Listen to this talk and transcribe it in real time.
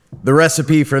The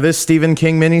recipe for this Stephen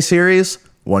King miniseries: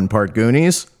 1 part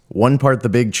Goonies, 1 part The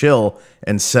Big Chill,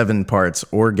 and 7 parts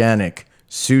organic,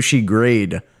 sushi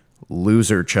grade,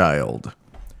 Loser Child.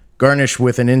 Garnish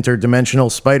with an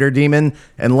interdimensional spider demon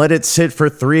and let it sit for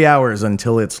 3 hours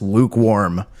until it's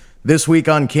lukewarm. This week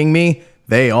on King Me,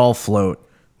 they all float.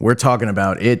 We're talking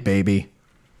about it, baby.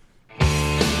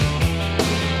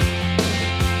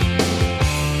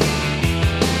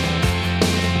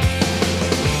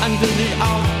 Under the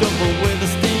October with the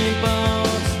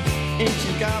steamboats,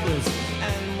 ancient goblins,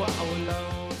 and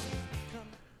wallows.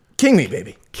 King Me,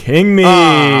 baby. King Me.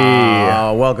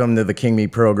 Welcome to the King Me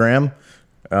program.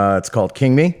 It's called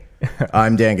King Me.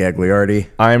 I'm Dan Gagliardi.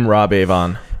 I'm Rob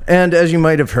Avon. And as you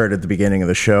might have heard at the beginning of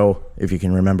the show, if you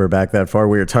can remember back that far,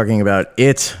 we were talking about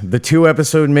It, the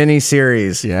 2-episode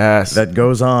miniseries. Yes. That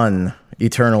goes on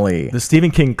eternally. The Stephen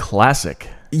King classic.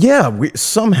 Yeah,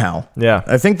 somehow. Yeah.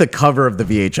 I think the cover of the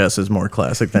VHS is more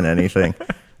classic than anything.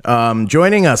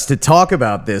 Joining us to talk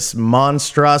about this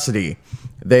monstrosity,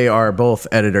 they are both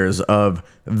editors of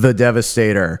The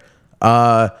Devastator.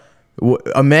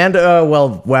 Amanda,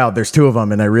 wow, there's 2 of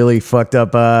them, and I really fucked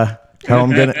up how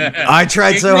I'm gonna. I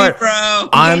tried so hard,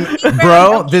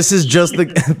 bro. This is just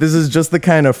the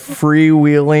kind of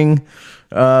freewheeling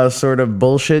sort of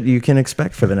bullshit you can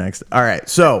expect for the next. All right,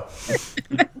 so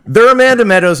they're Amanda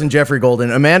Meadows and Jeffrey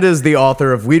Golden. Amanda is the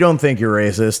author of We Don't Think You're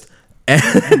Racist,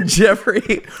 and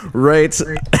Jeffrey writes,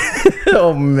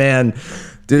 oh man,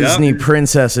 Disney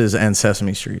Princesses and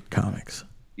Sesame Street comics.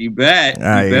 You bet.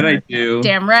 I do.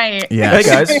 Damn right. Yeah. Hey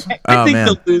guys. I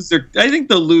think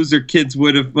the loser kids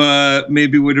would have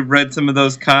read some of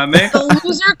those comics. The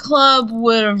Loser Club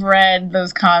would have read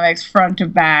those comics front to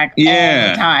back all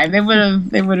the time. They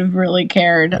would have really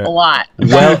cared a lot.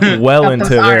 Well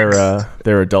into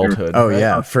their adulthood. Oh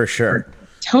yeah, for sure.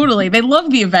 Totally. They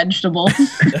love the vegetables.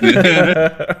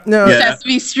 No,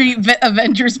 Sesame Street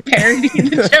Avengers parody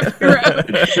that Jeffrey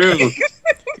wrote. True.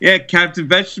 Yeah, Captain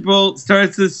Vegetable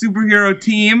starts a superhero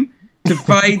team to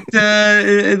fight.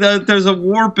 There's a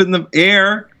warp in the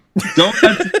air. A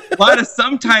lot of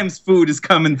sometimes food is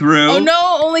coming through. Oh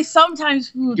no, only sometimes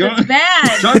food. That's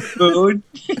bad. Junk food.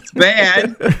 It's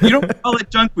bad. You don't call it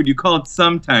junk food. You call it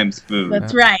sometimes food.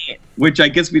 That's right. Which I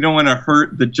guess we don't want to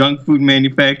hurt the junk food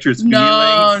manufacturers' feelings.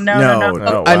 No.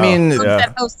 Oh, I wow. mean,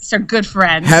 That hosts are good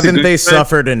friends. haven't they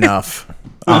suffered enough?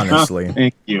 Honestly.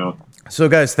 Thank you. So,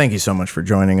 guys, thank you so much for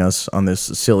joining us on this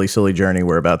silly journey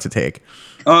we're about to take.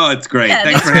 Oh, it's great. Yeah,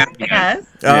 Thanks for having me. us.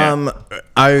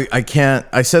 I can't.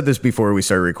 I said this before we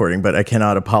started recording, but I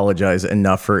cannot apologize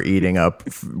enough for eating up.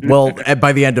 Well,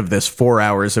 by the end of this, 4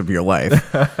 hours of your life.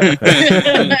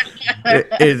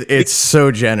 It's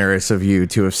so generous of you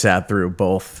to have sat through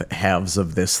both halves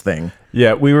of this thing.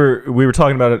 Yeah, we were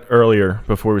talking about it earlier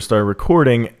before we started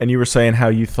recording, and you were saying how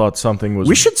you thought something was.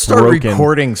 We should start broken.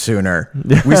 recording sooner.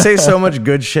 We say so much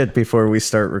good shit before we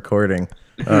start recording.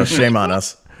 Shame on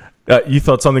us. You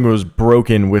thought something was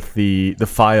broken with the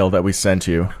file that we sent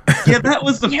you. Yeah, that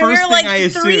was the Yeah, first we were thing like, I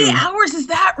assumed. 3 hours, is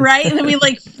that right? And then we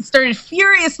started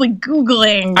furiously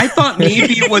Googling. I thought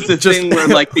maybe it was a thing where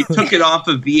they took it off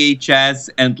of VHS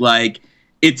and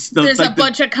it's the There's a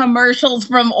bunch of commercials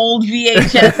from old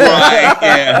VHS. right,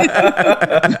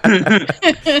 yeah.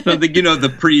 So the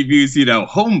previews,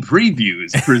 home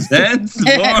previews presents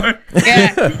more.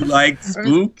 Yeah. You like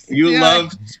spooks? You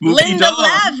love spooky Linda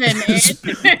dogs.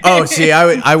 Lavin. Oh, see,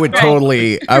 I would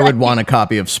want a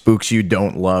copy of Spooks You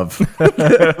Don't Love.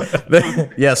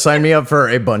 Yeah, sign me up for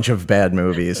a bunch of bad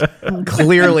movies.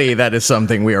 Clearly, that is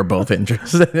something we are both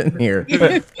interested in here.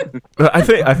 But I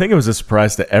think it was a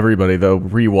surprise to everybody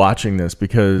though rewatching this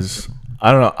because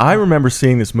I don't know. I remember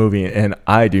seeing this movie and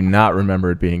I do not remember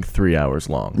it being 3 hours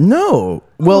long. No,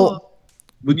 well,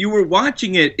 When you were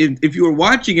watching it, if you were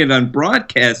watching it on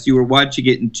broadcast, you were watching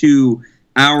it in 2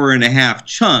 hour-and-a-half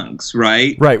chunks,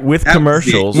 right? Right, with That was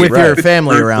commercials. it. with right. your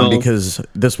family around Commercials. because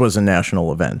this was a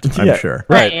national event, I'm Yeah, sure.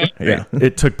 Right. Yeah.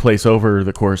 It took place over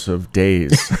the course of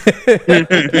days.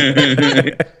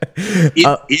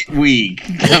 It Week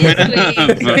coming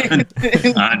up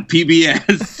on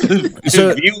PBS.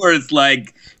 So- Viewers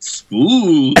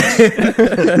spook.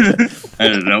 I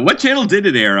don't know. What channel did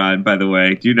it air on, by the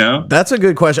way? Do you know? That's a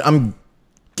good question. I'm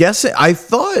guessing. I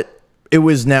thought it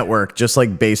was network, just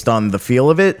based on the feel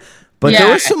of it. But there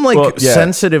Yeah. was some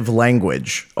sensitive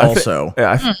language also.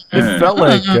 It felt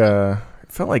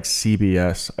like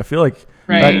CBS. I feel like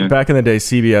Right. Back in the day,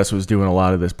 CBS was doing a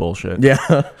lot of this bullshit. Yeah.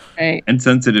 Right. And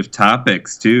sensitive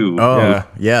topics too. Oh,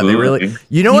 yeah. They really.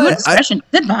 You know New what? expression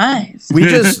advised.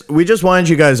 we just wanted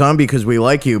you guys on because we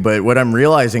like you, but what I'm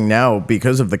realizing now,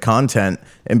 because of the content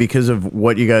and because of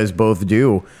what you guys both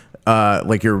do,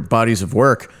 like your bodies of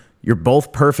work, you're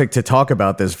both perfect to talk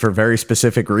about this for very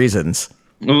specific reasons.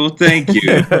 Well, thank you.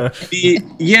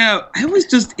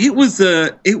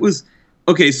 It was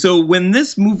okay. So when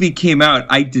this movie came out,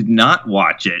 I did not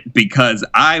watch it because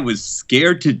I was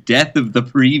scared to death of the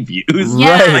previews.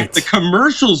 Yeah. Right. Like, the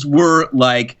commercials were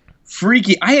like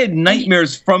freaky. I had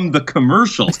nightmares from the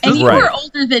commercials. And you Right. were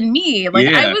older than me. Like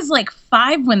Yeah. I was like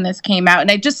 5 when this came out,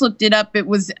 and I just looked it up. It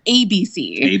was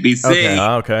ABC. ABC, Okay.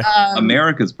 Okay.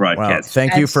 America's Wow. broadcast.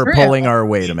 Thank you That's for true. pulling our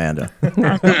weight, Amanda. That's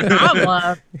no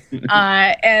problem.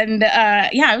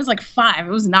 I was like 5. It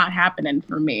was not happening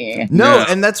for me. No, Yeah.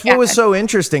 and that's what was so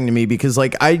interesting to me because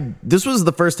like this was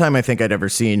the first time I think I'd ever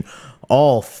seen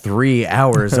all 3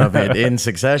 hours of it in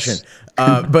succession.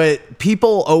 But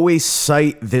people always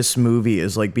cite this movie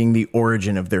as like being the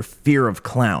origin of their fear of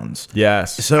clowns.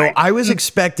 Yes. So I was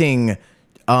expecting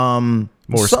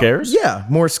More scares? Yeah,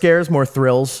 more scares, more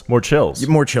thrills. More chills.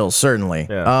 More chills, certainly.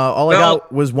 Yeah. All I Well-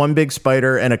 got was one big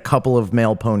spider and a couple of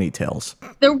male ponytails.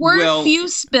 There were Well- a few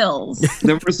spills.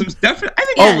 There were some definitely. I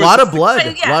think Oh, there a was lot some- of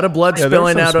blood. Yeah. A lot of blood Yeah, there were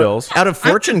spilling some spills. out of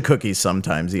fortune cookies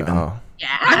sometimes even. Oh. Yeah.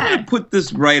 I'm gonna put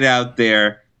this right out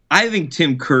there. I think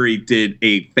Tim Curry did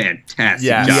a fantastic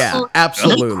Yes. job. Yeah,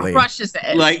 absolutely. He crushes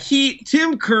it. Like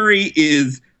Tim Curry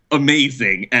is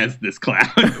amazing as this clown.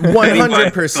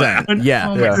 100%. oh Yeah.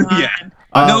 my Yeah. god. Yeah.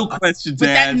 No questions With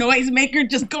that asked. noisemaker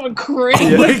just going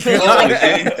crazy. my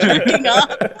God. Turning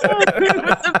up. It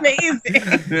was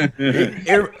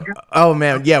amazing. Oh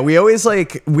man, yeah. We always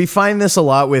we find this a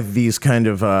lot with these kind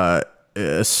of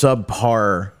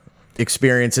subpar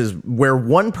experiences where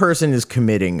one person is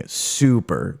committing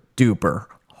super duper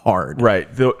hard, Right.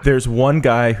 There's one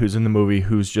guy who's in the movie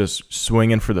who's just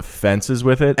swinging for the fences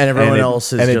with it. and everyone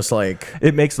else is and just like.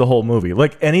 It makes the whole movie.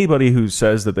 Like anybody who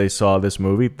says that they saw this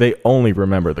movie, they only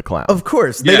remember the clown. Of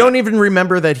course, they Yeah. don't even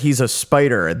remember that he's a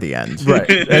spider at the end. Right.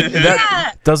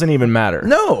 That doesn't even matter.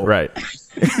 No. Right.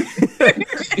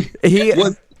 He.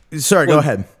 Was- Sorry, go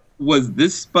ahead. Was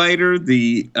this spider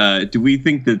the? Do we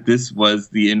think that this was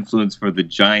the influence for the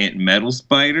giant metal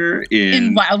spider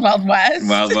In Wild Wild West.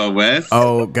 Wild Wild West?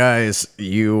 Oh, guys,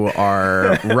 you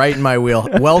are right in my wheel.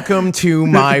 Welcome to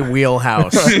my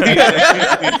wheelhouse.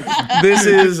 This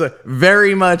is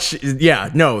very much,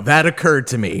 yeah. No, that occurred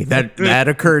to me. That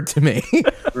occurred to me.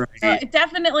 It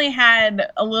definitely had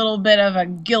a little bit of a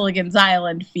Gilligan's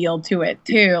Island feel to it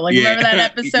too. Like Yeah. remember that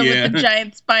episode Yeah. with the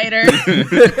giant spider?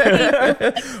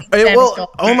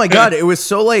 Well, oh my god, it was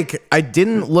so I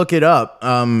didn't look it up.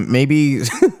 Maybe,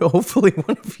 hopefully,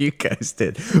 one of you guys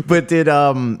did. But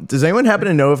does anyone happen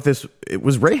to know if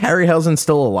was Ray Harryhausen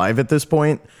still alive at this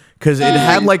point? Because it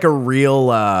had a real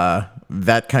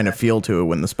that kind of feel to it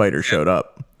when the spider showed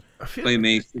up.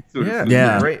 Playmate sort of Yeah.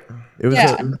 Yeah. Great. It was.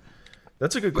 Yeah.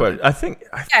 That's a good question. I feel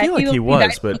like he he was-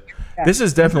 was, but this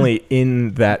is definitely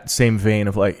in that same vein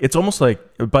of it's almost like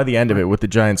by the end of it with the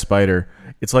giant spider,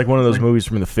 it's like one of those movies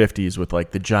from the 50s with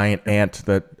the giant ant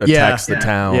that attacks the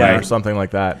town Yeah. or something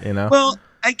like that, you know? Well,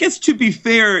 I guess to be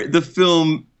fair, the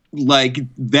film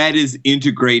that is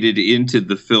integrated into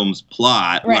the film's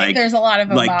plot. Right. There's a lot of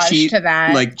homage to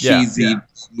that. Like cheesy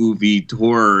movie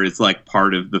horror is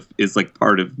part of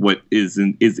what is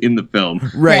in the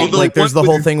film. Right. Although Like there's the what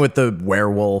whole was- thing with the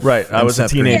werewolf. Right. I was a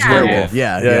Seth Green's teenage Yeah. werewolf.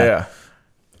 Yeah.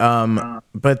 Yeah.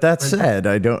 But that said,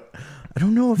 I don't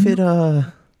know if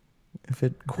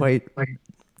it quite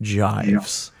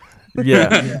jives.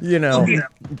 Yeah. You know,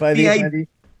 by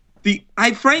the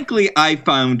I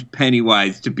found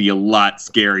Pennywise to be a lot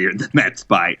scarier than that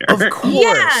spider. of course.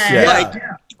 Yeah. Yeah.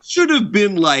 It should have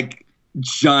been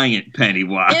giant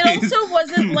Pennywise. It also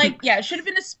wasn't it should have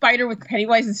been a spider with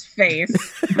Pennywise's face.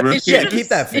 It Yeah, should keep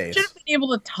that It face. should have been able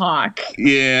to talk.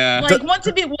 Yeah. Once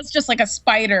it was just a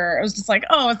spider, it was just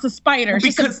it's a spider. It's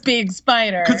just Because- a big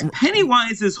spider. Because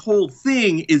Pennywise's whole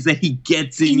thing is that he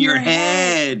gets in your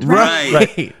head. Right.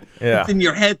 Right. Yeah. It's in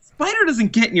your head. Spider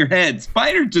doesn't get in your head.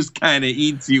 Spider just kind of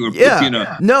eats you or Yeah. puts you in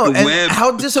a No, the and web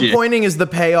how shit. disappointing is the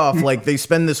payoff? They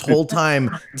spend this whole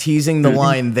time teasing the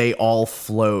line, they all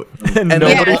float. And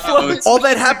nobody then floats. all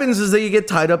that happens is that you get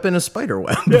tied up in a spider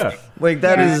web. Yeah.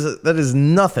 That is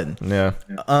nothing. Yeah.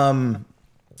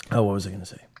 Oh, what was I going to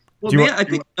say? Well, Do you man, I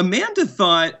think Amanda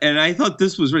thought, and I thought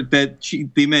this was right, that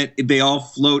they meant they all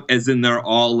float as in they're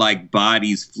all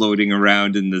bodies floating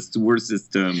around in the sewer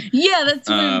system Yeah, that's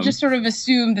what we just sort of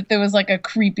assumed that there was a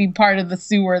creepy part of the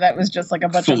sewer that was just a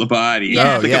bunch full of of bodies.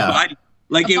 Yeah. Oh, yeah. A body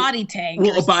like a body tank.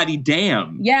 Well, a body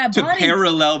dam. Yeah, to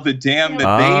parallel the dam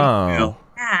that they built.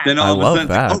 Yeah. Then all of a sudden,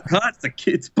 that. oh god,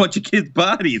 it's a bunch of kids'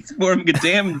 bodies forming a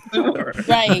dam in the sewer.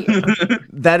 Right.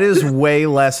 That is way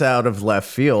less out of left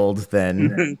field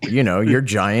than your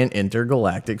giant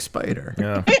intergalactic spider.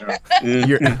 Yeah.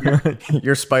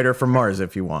 your spider from Mars,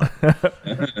 if you want.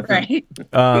 Right.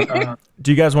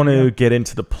 Do you guys want to get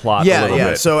into the plot? a little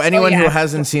bit? So anyone who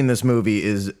hasn't seen this movie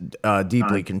is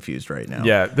deeply confused right now.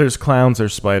 Yeah, there's clowns,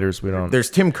 there's spiders.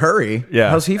 There's Tim Curry. Yeah.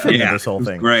 How's he fit into this whole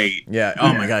thing? Great. Yeah.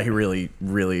 Oh my god, he really.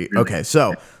 Okay,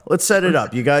 so let's set it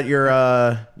up. You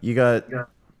got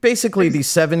basically these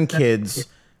 7 kids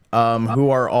who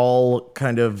are all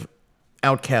kind of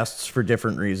outcasts for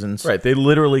different reasons. Right. They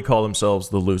literally call themselves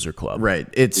the Loser Club. Right.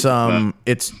 It's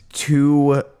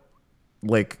too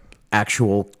like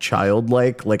actual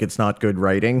childlike, like it's not good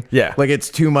writing. Yeah. Like it's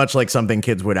too much like something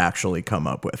kids would actually come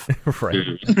up with.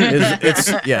 Right.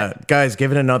 It's guys,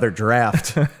 give it another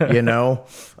draft,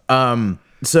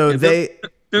 So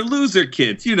they're loser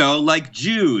kids, like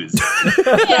Jews.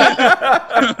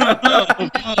 Oh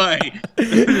boy.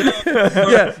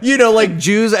 Yeah, like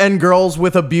Jews and girls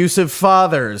with abusive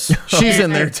fathers. She's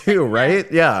in there too, right?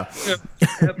 Yeah.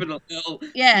 Capital L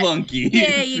flunky.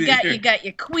 Yeah, you got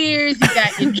your queers, you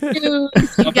got your Jews,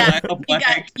 you got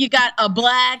a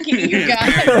black, you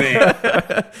got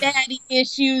daddy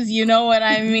issues, you know what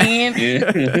I mean?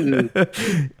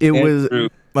 It was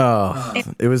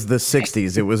it was the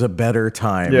 60s. It was a better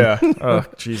time. Yeah. Oh,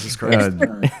 Jesus Christ.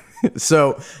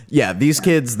 So, yeah, these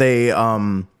kids, they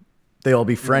all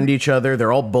befriend each other.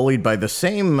 They're all bullied by the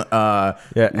same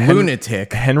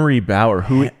lunatic. Henry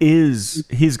Bauer,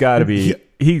 he's got to be,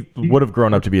 he would have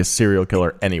grown up to be a serial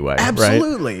killer anyway,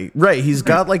 Absolutely. Right. He's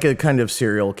got like a kind of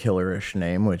serial killer-ish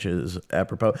name, which is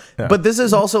apropos. Yeah. But this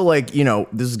is also like,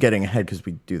 this is getting ahead because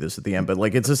we do this at the end, but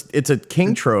like it's a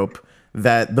king trope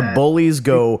that the bullies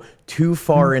go too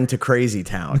far into Crazy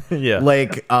Town. Yeah.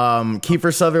 Like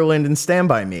Kiefer Sutherland in Stand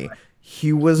By Me.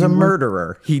 He was a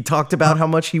murderer. He talked about how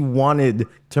much he wanted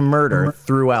to murder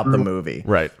throughout the movie.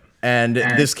 Right. And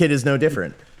this kid is no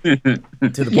different. To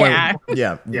the point,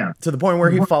 to the point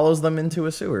where he follows them into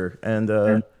a sewer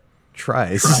and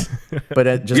tries, but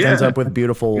it just ends up with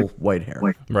beautiful white hair.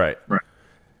 Right.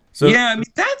 So I mean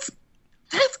that's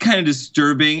kind of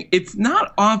disturbing. It's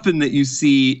not often that you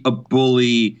see a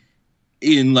bully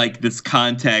in like this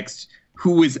context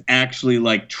who is actually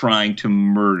like trying to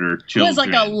murder children. It was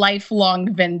like a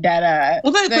lifelong vendetta.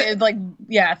 Well,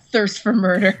 thirst for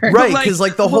murder. Right, because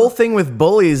like the whole thing with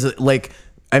bullies, like,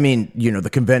 I mean, the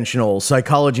conventional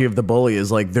psychology of the bully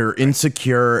is like they're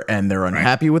insecure and they're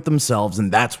unhappy with themselves, and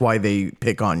that's why they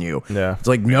pick on you. Yeah. It's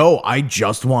like, no, I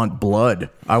just want blood.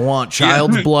 I want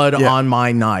child's blood on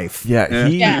my knife.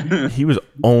 Yeah, he was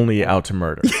only out to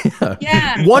murder.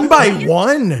 Yeah. One by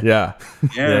one. Yeah.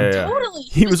 Totally.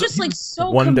 He was just like so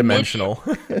one-dimensional.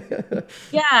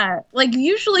 Yeah. Like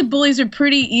usually bullies are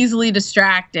pretty easily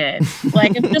distracted.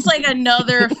 Like it's just like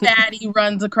another fatty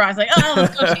runs across, like, oh,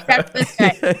 let's go chase after this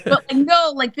guy. But like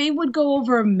no, like they would go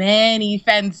over many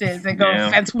fences and go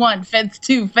fence 1, fence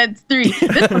 2, fence 3.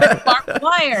 This was barbed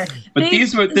wire. But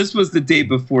this was the day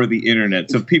before the internet,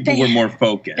 so people were more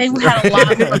focused. They had a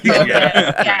lot more focus.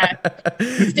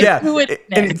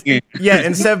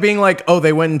 Instead of being like, oh,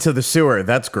 they went into the sewer,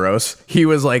 that's gross. He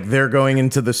was like, they're going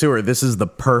into the sewer. This is the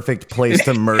perfect place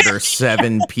to murder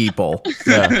 7 people.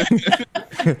 Yeah.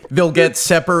 They'll get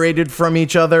separated from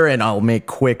each other, and I'll make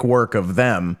quick work of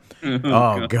them.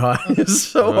 Oh God, it's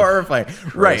so horrifying.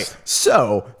 Right.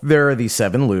 So there are these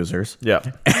 7 losers. Yeah.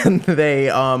 And they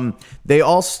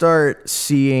all start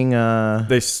seeing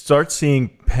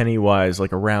Pennywise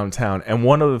like around town, and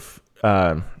one of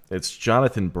it's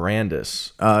Jonathan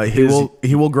Brandis.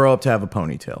 He will grow up to have a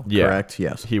ponytail. Yeah. Correct?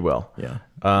 Yes. He will.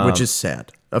 Yeah. Which is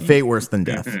sad. A fate worse than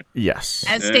death. Yes.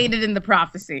 As stated in the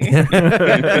prophecy.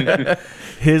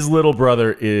 His little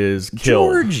brother is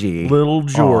killed. Georgie. Little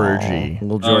Georgie.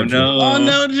 Little Georgie. Oh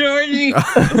no, Georgie.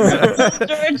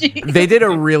 Georgie. They did a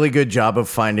really good job of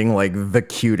finding like the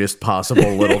cutest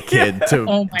possible little kid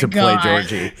to play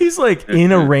Georgie. He's like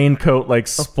in a raincoat, like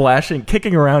splashing,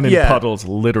 kicking around in puddles,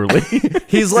 literally.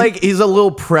 He's a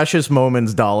little Precious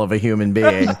Moments doll of a human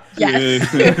being.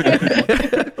 Yes.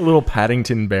 A little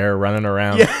Paddington bear running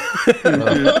around. Yeah.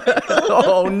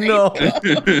 Oh no.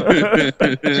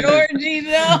 Georgie,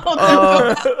 no.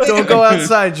 Don't go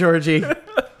outside, Georgie.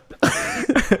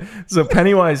 So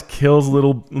Pennywise kills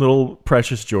little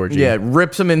precious Georgie. Yeah,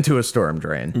 rips him into a storm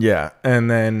drain. Yeah, and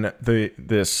then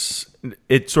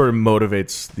it sort of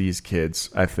motivates these kids.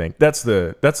 I think that's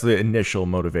the initial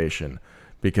motivation,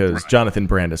 because Jonathan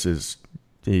Brandis is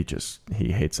he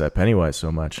hates that Pennywise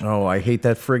so much. Oh, I hate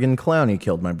that friggin' clown. He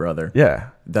killed my brother. Yeah.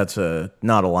 That's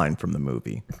not a line from the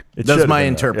movie. It That's should've my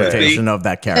been, though. interpretation of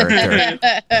that character.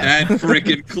 That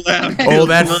freaking clown. Oh,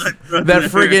 that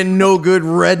friggin' no good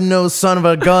red nosed son of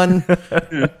a gun.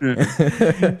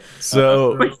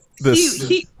 So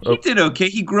He did okay.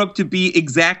 He grew up to be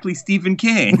exactly Stephen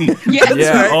King.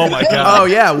 yeah. Oh my god. Oh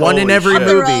yeah, one in Holy every shit.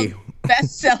 movie.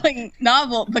 Best-selling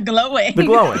novel, The Glowing. The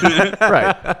glowing.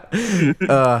 Right.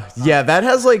 Yeah, that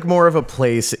has like more of a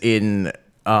place in.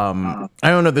 I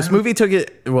don't know. This movie took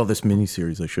it. Well, this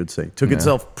miniseries, I should say, took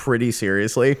itself pretty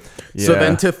seriously. So Yeah.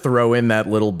 then to throw in that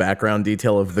little background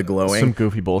detail of the glowing, Some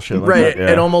goofy bullshit like right? that.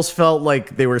 Yeah. It almost felt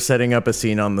like they were setting up a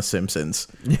scene on The Simpsons.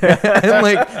 Yeah, and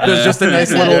like there's just a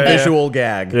nice little visual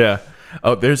gag. Yeah.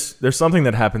 Oh, there's something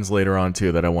that happens later on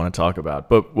too that I want to talk about,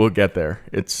 but we'll get there.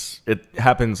 It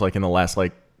happens like in the last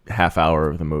like half hour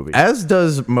of the movie. As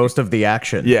does most of the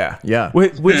action. Yeah. Yeah.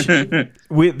 Which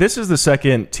this is the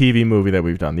second TV movie that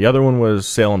we've done. The other one was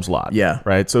Salem's Lot. Yeah.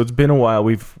 Right. So it's been a while.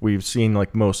 We've seen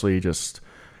like mostly just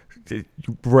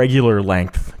regular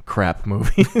length crap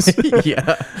movies.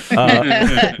 Yeah.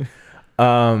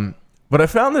 But I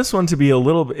found this one to be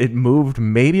it moved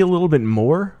maybe a little bit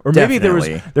more, or maybe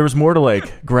Definitely. there was more to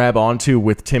like grab onto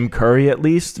with Tim Curry at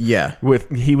least. Yeah.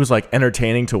 He was like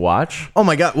entertaining to watch. Oh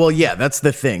my god. Well, yeah, that's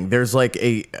the thing. There is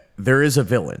a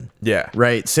villain. Yeah.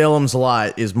 Right. Salem's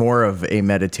Lot is more of a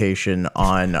meditation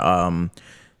on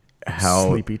how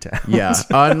Sleepy Town. Yeah.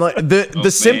 On like,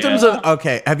 the symptoms of.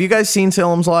 Okay. Have you guys seen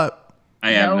Salem's Lot?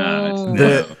 I have No.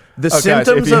 not. The Guys,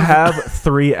 symptoms if you of have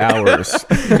 3 hours,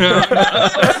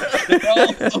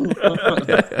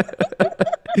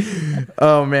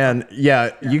 Oh man,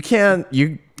 yeah, you can't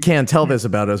tell this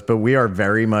about us, but we are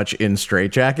very much in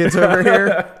straitjackets over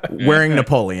here, wearing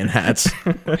Napoleon hats.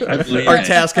 Our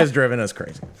task has driven us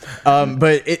crazy.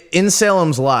 But in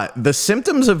Salem's Lot, the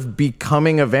symptoms of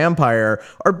becoming a vampire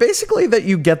are basically that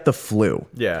you get the flu.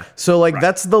 Yeah. So like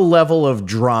that's the level of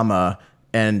drama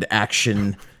and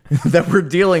action that we're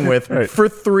dealing with for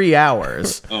 3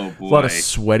 hours. Oh boy. a lot of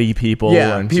sweaty people.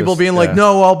 Yeah, and people just- being like, yeah.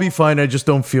 "No, I'll be fine. I just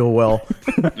don't feel well."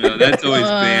 No, that's always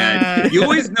bad. You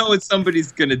always know when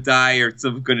somebody's gonna die or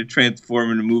someone's gonna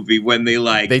transform in a movie when they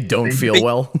like They don't feel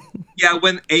well. Yeah,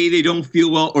 when A, they don't feel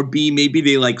well, or B, maybe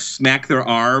they like smack their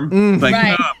arm. Like,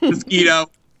 Right. oh, mosquito.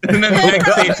 And then the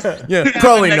next day, Yeah,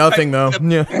 probably nothing though.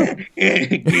 Yeah.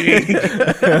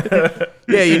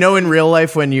 Yeah, you know, in real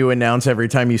life when you announce every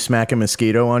time you smack a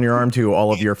mosquito on your arm to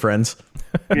all of your friends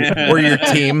or your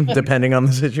team, depending on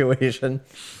the situation.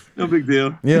 no big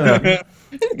deal. Yeah.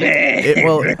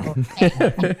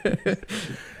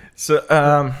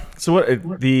 So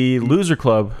what? The loser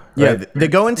club. Yeah, Right? they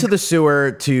go into the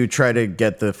sewer to try to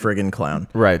get the friggin' clown.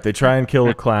 Right. They try and kill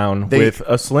a clown with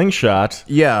a slingshot.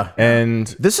 Yeah. And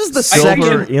This is the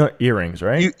silver second. earrings,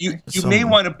 right? You may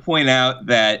want to point out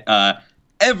that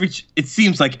it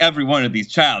seems like every one of these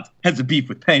child has a beef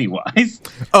with Pennywise.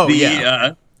 Oh,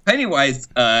 yeah. Pennywise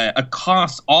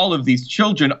accosts all of these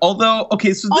children. Although,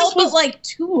 okay, so this All but like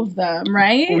 2 of them,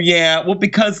 right? yeah, well,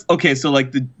 because so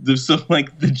like the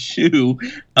Jew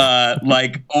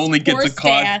only gets Poor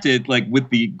Stan. accosted like with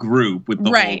the group, with the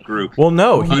whole Right. group. Well,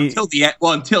 no.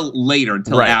 Until later,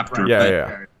 until Right. after. Yeah, but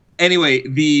yeah. Anyway,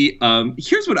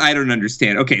 here's what I don't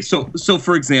understand. Okay, so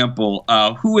for example,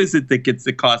 who is it that gets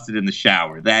accosted in the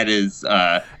shower? That is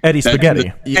Eddie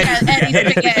Spaghetti. Eddie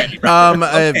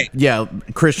Spaghetti. Yeah,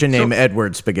 Christian name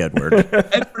Edward Spaghetti.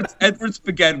 Edward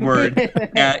Spaghetti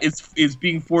is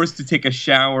being forced to take a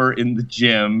shower in the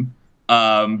gym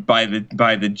by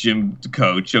the gym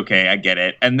coach. Okay, I get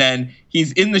it. And then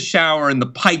he's in the shower and the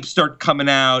pipes start coming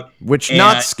out, Which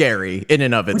not scary in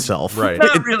and of itself. Right.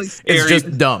 not really scary. It's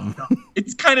just dumb.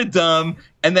 It's kind of dumb.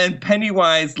 And then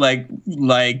Pennywise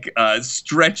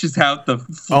stretches out the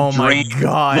Oh my drain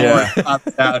God. before it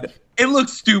pops out. It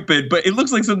looks stupid, but it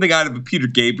looks like something out of a Peter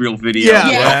Gabriel video. Yeah.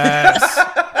 Yes.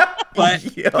 But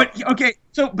okay,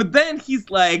 but then he's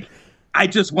like, I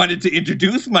just wanted to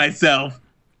introduce myself.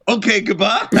 Okay,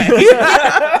 goodbye.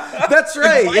 That's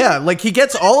right. Yeah, like he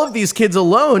gets all of these kids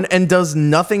alone and does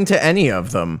nothing to any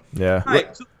of them. Yeah.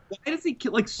 Right, so why does he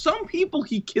kill? Like some people,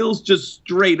 he kills just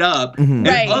straight up. Mm-hmm. And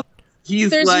Right. others, he's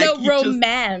There's like, no he just-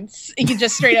 romance. He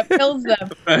just straight up kills them.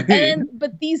 Right.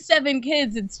 But these 7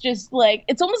 kids, it's just like,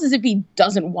 it's almost as if he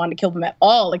doesn't want to kill them at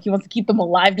all. Like he wants to keep them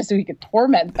alive just so he could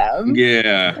torment them.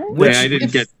 Yeah, I didn't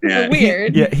It's get that.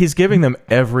 weird. Yeah, he's giving them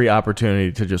every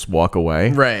opportunity to just walk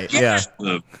away, Right. Yeah.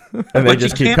 and they But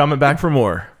just you keep can't- coming back for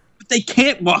more. But they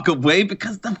can't walk away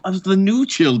because of the new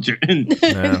children.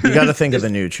 Yeah. You got to think of the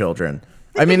new children.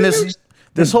 I mean,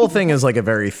 this whole thing is like a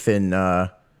very thin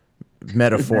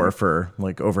metaphor for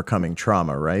like overcoming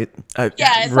trauma, right? Yeah,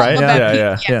 it's right. all about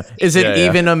Yeah. PTSD. Is it Yeah, yeah.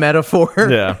 even a metaphor?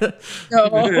 Yeah.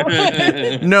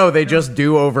 No. No, they just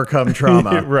do overcome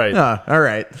trauma. Right. All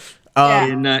right. Yeah.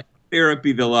 In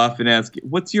therapy, they'll often ask,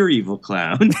 "What's your evil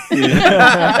clown?"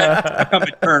 It's become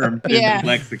a term in Yeah. the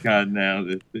lexicon now.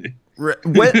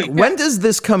 When does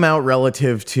this come out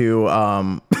relative to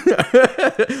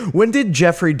when did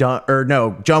John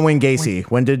Wayne Gacy?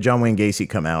 When did John Wayne Gacy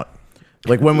come out?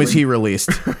 Like, when was he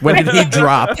released? When did he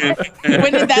drop?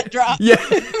 When did that drop? Yeah.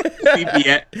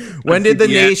 CBS. When did the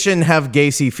CBS. nation have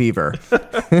Gacy fever?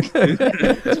 Right.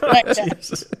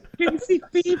 Gacy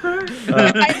fever?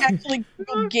 I actually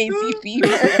Googled Gacy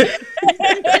fever.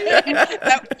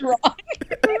 That was wrong.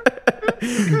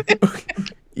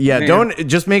 Yeah, Man. don't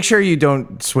just make sure you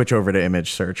don't switch over to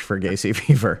image search for Gacy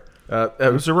fever.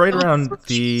 It was right around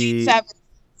the Late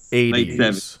 80s.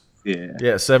 70s. Yeah.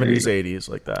 Yeah, 70s, 80s,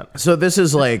 like that. So this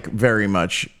is like very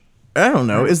much, I don't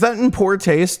know, is that in poor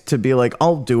taste to be like,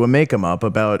 I'll do a make 'em up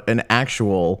about an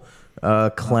actual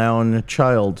clown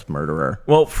child murderer?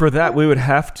 Well, for that, we would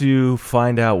have to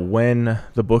find out when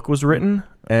the book was written.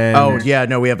 And Oh yeah,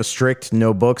 no, we have a strict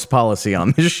no books policy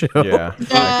on this show. yeah. Good.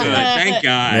 Thank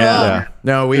God. Yeah.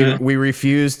 No, we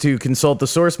refuse to consult the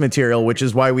source material, which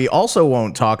is why we also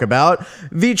won't talk about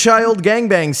the child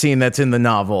gangbang scene that's in the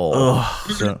novel.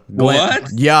 So, What?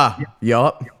 Yeah.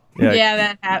 Yup. Yeah,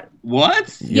 that happened.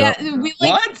 What? Yeah, we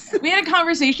What? we had a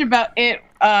conversation about it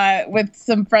with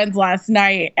some friends last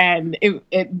night, and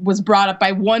it was brought up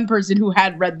by one person who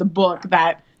had read the book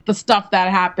that the stuff that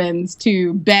happens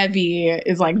to Bevy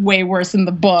is like way worse in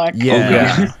the book.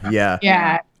 Yeah. Yeah.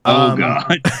 Yeah. Oh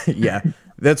God. Yeah.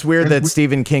 That's weird that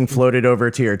Stephen King floated over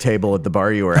to your table at the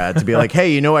bar you were at to be like,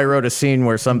 hey, you know, I wrote a scene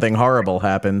where something horrible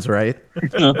happens, right?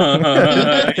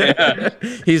 Yeah.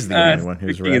 He's the only one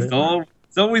who's read it.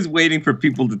 It's always waiting for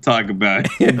people to talk about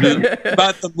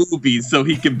the movies, so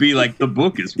he can be like, the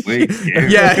book is way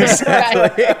scary. Yeah,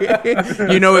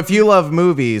 exactly. You know, if you love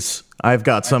movies, I've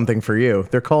got something for you.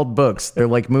 They're called books. They're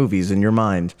like movies in your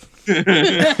mind.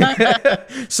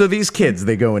 So these kids,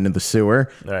 they go into the sewer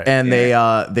Right. and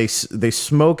they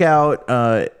smoke out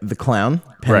the clown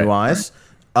Pennywise.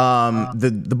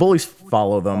 The bullies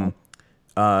follow them.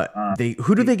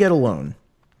 Who do they get alone?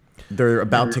 They're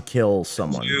about to kill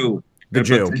someone. The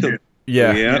Jew.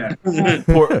 Yeah. Yeah.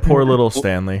 Poor little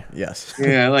Stanley. Yes.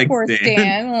 Yeah, I like Poor that.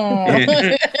 Stan.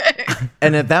 Aw.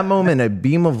 And at that moment, a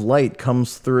beam of light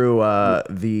comes through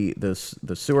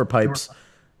the sewer pipes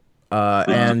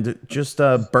and just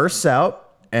bursts out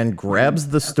and grabs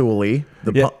the stoolie,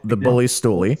 the bully's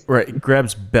stoolie. Right.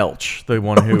 Grabs Belch, the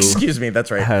one who Excuse me,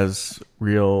 that's right. has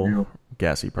real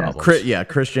gassy problems.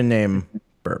 Christian name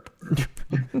burp.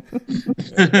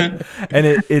 And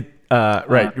it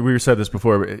right, we said this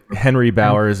before, but Henry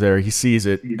Bauer is there. He sees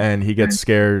it and he gets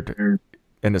scared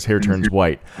and his hair turns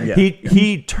white. Yeah.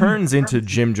 He turns into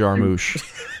Jim Jarmusch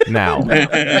now.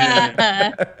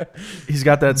 He's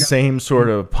got that same sort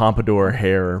of pompadour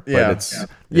hair, but Yeah. it's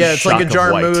It's like a shock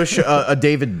of white. Jarmusch, a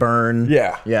David Byrne.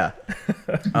 Yeah. Yeah.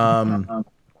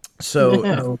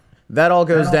 So that all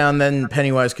goes down. Then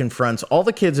Pennywise confronts all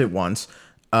the kids at once.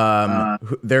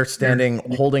 They're standing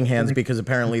holding hands because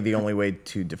apparently the only way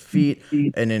to defeat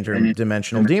an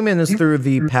interdimensional demon is through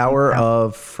the power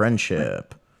of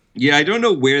friendship. Yeah, I don't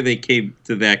know where they came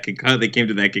to that. How they came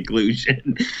to that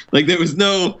conclusion. Like there was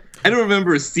no. I don't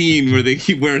remember a scene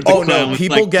where Oh, no,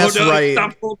 people guess right.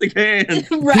 Stop holding hands.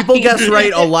 Right. People guess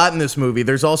right a lot in this movie.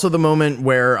 There's also the moment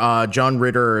where John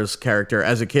Ritter's character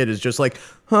as a kid is just like,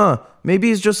 maybe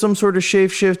he's just some sort of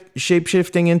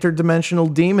shape-shifting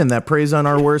interdimensional demon that preys on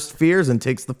our worst fears and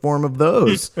takes the form of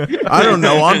those. I don't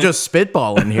know. I'm just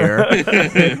spitballing here.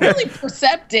 Really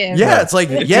perceptive. Yeah, it's like,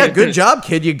 yeah, good job,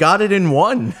 kid. You got it in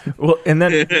one. Well, and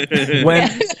then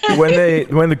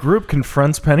when the group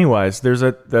confronts Pennywise, there's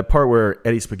that part where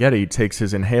Eddie Spaghetti takes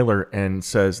his inhaler and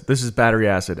says, "This is battery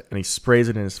acid," and he sprays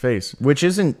it in his face. Which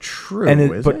isn't true,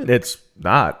 And but it's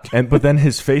not. But then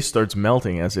his face starts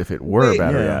melting as if it were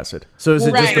battery acid. So is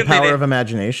it just the Right. power of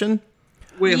imagination?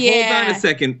 Wait, hold Yeah. on a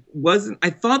second. I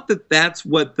thought that's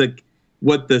what the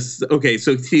okay,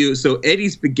 so Eddie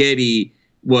Spaghetti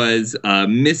was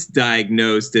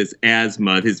misdiagnosed as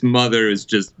asthma. His mother is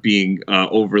just being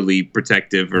overly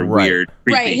protective or Right. weird.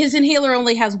 Right. creepy. His inhaler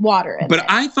only has water in But it.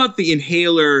 I thought the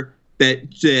inhaler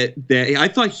that I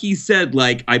thought he said,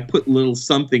 like, I put little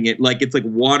something in, like it's like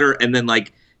water and then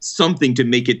like something to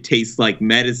make it taste like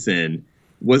medicine.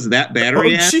 Was that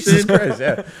battery acid? Jesus Christ,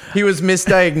 yeah. He was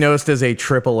misdiagnosed as a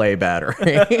AAA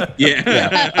battery.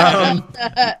 Yeah.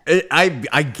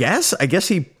 I guess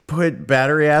he put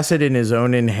battery acid in his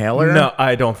own inhaler? No,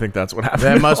 I don't think that's what happened.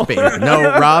 That must be. No,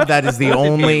 Rob, that is the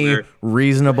only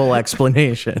reasonable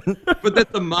explanation. But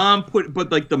that the mom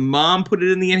put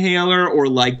it in the inhaler, or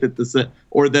like that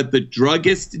the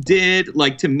druggist did,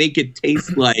 like to make it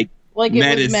taste like Like it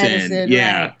was medicine,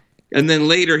 yeah. right. And then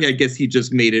later, I guess he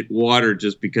just made it water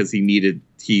just because he needed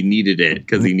it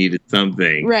because he needed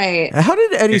something. Right. How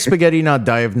did Eddie Spaghetti not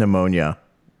die of pneumonia?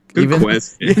 Good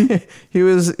question. He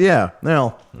was, yeah.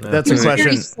 Well, that's a Very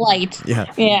question. slight.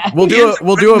 Yeah. Yeah. We'll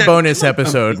do a bonus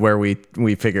episode where we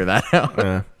figure that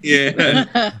out.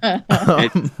 Yeah.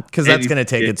 Because that's going to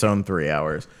take its own 3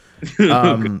 hours.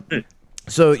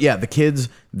 So yeah, the kids,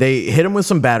 they hit him with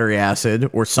some battery acid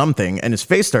or something, and his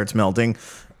face starts melting.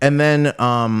 And then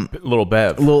Little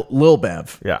Bev. Lil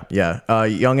Bev. Yeah.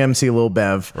 Young MC Lil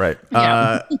Bev. Right.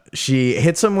 She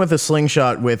hits him with a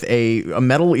slingshot with a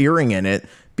metal earring in it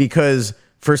because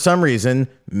for some reason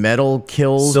metal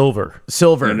kills Silver.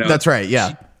 No. That's right.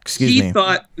 Yeah. Excuse me. He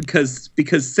thought because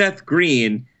Seth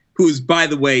Green, who's by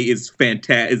the way is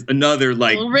fantastic, is another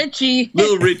like Little Richie.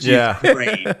 Little Richie. Yeah. Is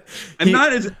great.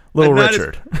 Little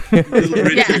Richard. Little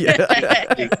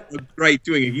Richard. Great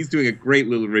doing it. He's doing a great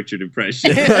Little Richard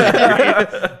impression.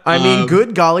 I mean,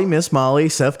 good golly, Miss Molly,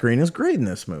 Seth Green is great in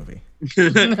this movie.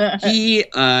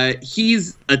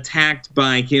 He's attacked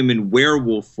by him in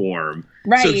werewolf form.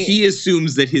 Right. So he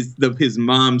assumes that his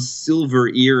mom's silver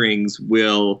earrings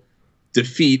will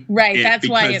defeat Right, it that's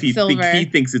why because it's silver. he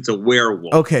thinks it's a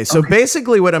werewolf. Okay, so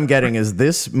basically what I'm getting is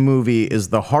this movie is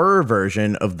the horror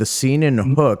version of the scene in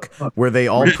Hook where they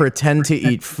all pretend to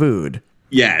eat food.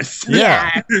 Yes.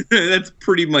 Yeah. That's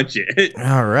pretty much it.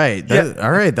 All right.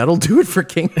 All right. That'll do it for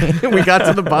King. We got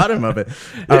to the bottom of it.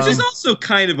 Which is also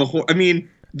kind of I mean,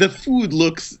 the food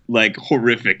looks like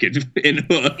horrific in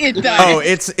Hook. It does. Oh,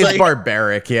 it's like-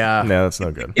 barbaric. Yeah. No, that's no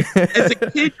good. As a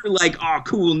kid, you're like, oh,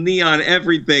 cool, neon,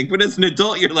 everything. But as an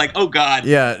adult, you're like, oh, God.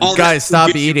 Yeah. all Guys, that stop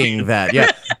food gets eating you. that.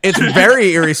 Yeah. It's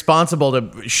very irresponsible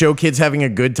to show kids having a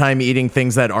good time eating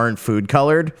things that aren't food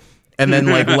colored. And then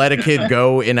like let a kid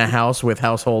go in a house with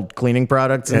household cleaning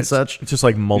products and such. It's just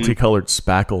like multicolored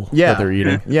spackle Yeah. that they're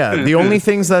eating. Yeah. The only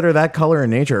things that are that color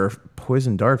in nature are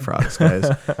poison dart frogs, guys.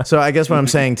 So I guess what I'm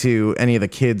saying to any of the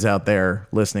kids out there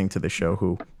listening to the show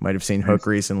who might have seen Hook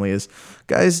recently is,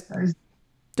 guys,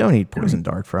 don't eat poison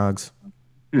dart frogs.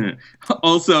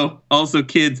 Also,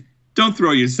 kids, don't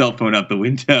throw your cell phone out the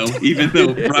window, even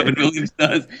though Robin Williams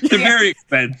does. They're very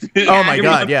expensive. Oh my You're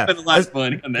God, gonna yeah. spend a lot of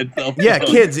money on that cell phone. Yeah,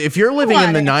 kids, if you're living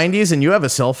in the What? 90s and you have a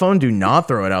cell phone, do not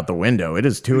throw it out the window. It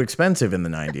is too expensive in the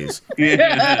 90s.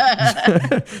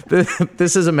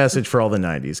 This is a message for all the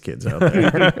 90s kids out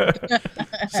there.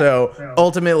 So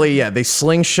ultimately, yeah, they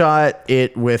slingshot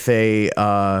it with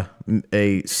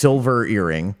a silver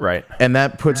earring. Right. And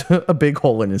that puts a big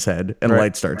hole in his head and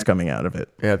light starts coming out of it.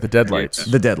 Yeah, the deadlights.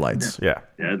 The deadlights. Yeah.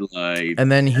 Deadlight.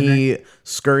 And then he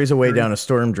scurries away down a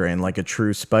storm drain like a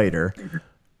true spider.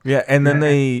 Yeah, and then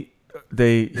they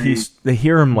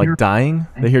hear him like dying.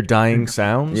 They hear dying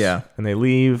sounds. Yeah. And they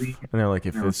leave and they're like,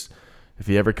 if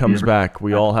he ever comes back,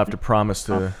 we all have to promise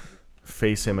to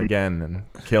face him again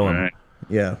and kill him. Right.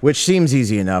 Yeah. Which seems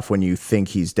easy enough when you think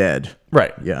he's dead.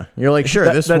 Right. Yeah. You're like, sure,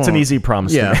 That's an won't- easy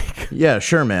promise Yeah. to make. Yeah,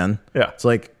 sure, man. Yeah. It's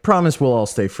like, promise we'll all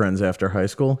stay friends after high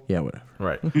school. Yeah, whatever.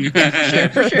 Right.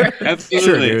 Absolutely.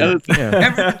 Sure, dude. Yeah.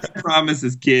 Everything they promise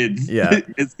as kids, Yeah.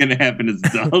 it's going to happen as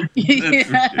adults. That's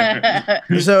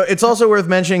for sure. So it's also worth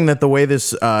mentioning that the way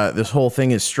this whole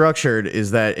thing is structured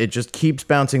is that it just keeps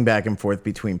bouncing back and forth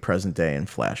between present day and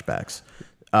flashbacks.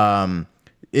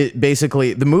 It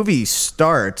basically, the movie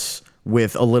starts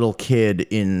with a little kid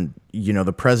in,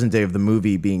 the present day of the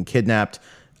movie being kidnapped,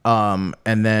 and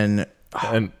then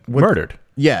And murdered.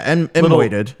 yeah, and Little-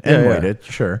 waited yeah, yeah. waited.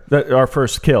 Sure. That our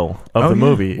first kill of the yeah.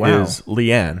 movie Wow. is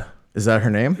Leanne. Is that her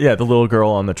name? Yeah, the little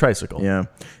girl on the tricycle. Yeah.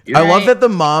 I love that the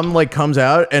mom like comes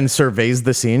out and surveys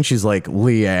the scene. She's like,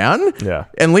 Leanne? Yeah.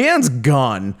 And Leanne's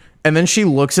gone. And then she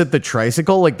looks at the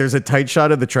tricycle, like there's a tight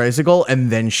shot of the tricycle,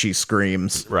 and then she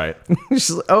screams. Right.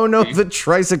 She's like, oh no, the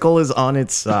tricycle is on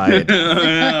its side.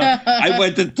 I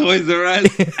went to Toys R Us.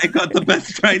 I got the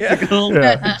best tricycle.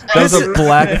 Yeah. That was a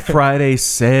Black Friday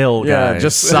sale, Yeah, guys.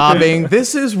 just sobbing.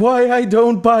 This is why I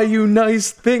don't buy you nice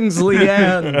things,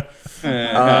 Leanne.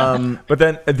 But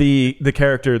then the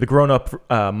character, the grown up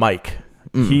Mike,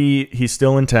 he's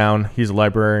still in town. He's a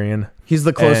librarian. He's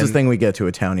the closest And- thing we get to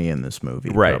a townie in this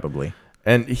movie, Right. probably.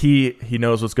 And he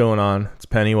knows what's going on. It's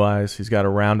Pennywise. He's got to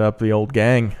round up the old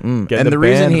gang. Get And the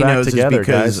reason band he back knows together, is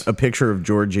because guys. a picture of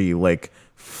Georgie like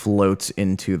floats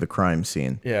into the crime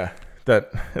scene. Yeah,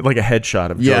 that like a headshot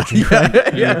of Yeah,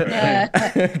 Georgie.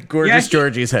 yeah. Gorgeous Yeah,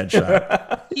 Georgie's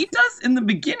headshot. he does in the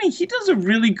beginning. He does a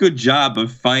really good job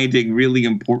of finding really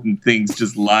important things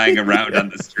just lying around on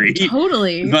the street.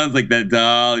 Totally. He finds like that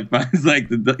doll. He finds like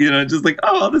just like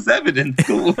all this evidence.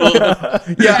 Cool.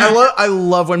 Yeah, I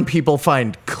love when people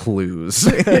find clues.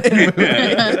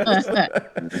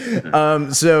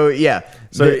 So yeah,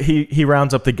 So he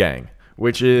rounds up the gang,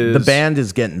 which is the band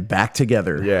is getting back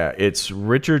together. Yeah, it's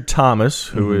Richard Thomas,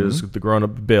 who is the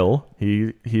grown-up Bill.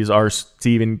 He's our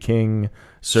Stephen King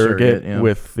surrogate yeah.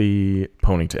 with the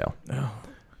ponytail.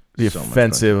 The so much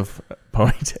offensive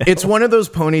ponytail. It's one of those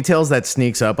ponytails that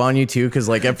sneaks up on you too, because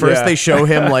like at first Yeah. they show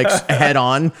him like head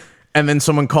on, and then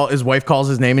his wife calls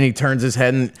his name, and he turns his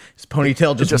head, and his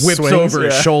ponytail just whips swings, over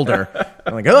his yeah. shoulder.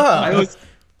 I'm like, oh,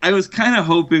 I was kind of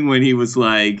hoping when he was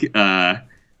like,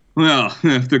 well,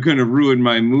 if they're going to ruin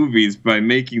my movies by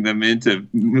making them into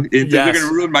if they're going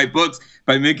to ruin my books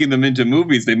by making them into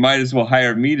movies, they might as well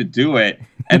hire me to do it.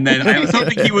 And then I was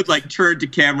hoping he would like turn to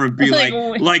camera and be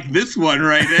like this one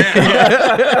right now.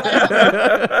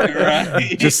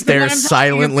 Right? just stares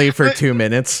silently for 2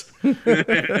 minutes. Oh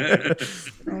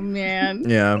man.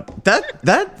 Yeah,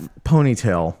 that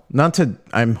ponytail.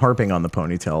 I'm harping on the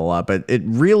ponytail a lot, but it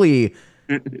really.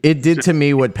 It did to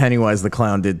me what Pennywise the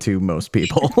Clown did to most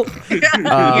people.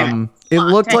 It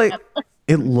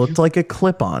looked like a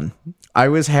clip-on. I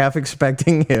was half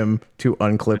expecting him to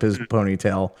unclip his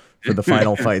ponytail for the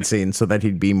final fight scene so that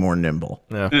he'd be more nimble.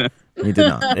 Yeah, He did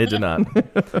not. it did not.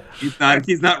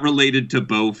 He's not related to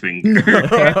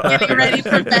Bowfinger. Getting ready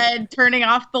for bed, turning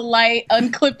off the light,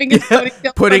 unclipping his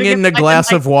ponytail, Putting it in a back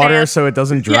glass of water stand. so it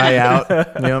doesn't dry out.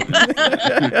 Yep.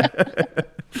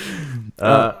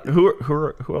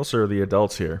 Who else are the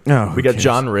adults here? Oh, we who got cares?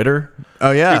 John Ritter.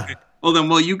 Oh yeah. Well, then,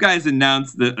 while you guys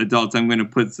announce the adults, I'm going to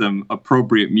put some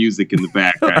appropriate music in the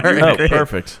background. Oh,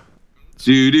 perfect.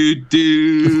 Do do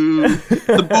do.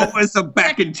 The boys are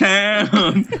back in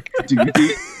town. Do,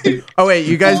 do, do. Oh wait,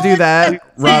 you guys do that.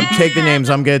 Rob, take the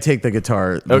names. I'm gonna take the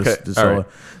guitar. Okay, all right.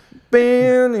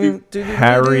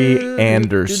 Harry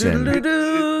Anderson.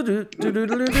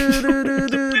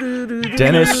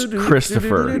 Dennis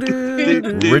Christopher.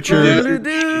 Richard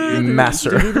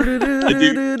Masser.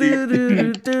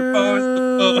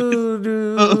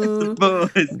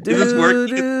 Is this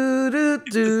working?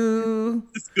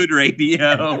 It's good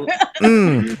radio.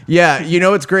 Yeah, you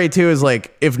know what's great too is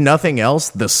like if nothing else,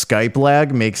 the Skype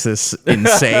lag makes this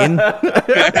insane.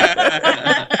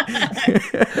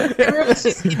 Everyone's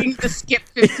just getting to skip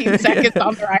 15 seconds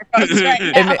on their iPhones right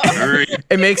now.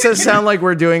 It makes us sound like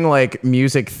we're doing like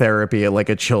music therapy at like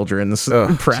a children's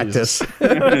practice.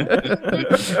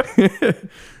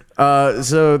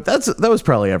 So that was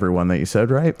probably everyone that you said,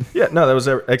 right? Yeah, no, that was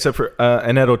except for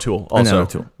Annette O'Toole, also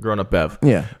Annette O'Toole. grown up Bev.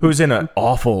 Yeah. Who's in an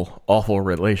awful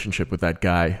relationship with that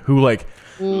guy who like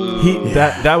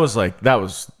that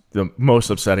was the most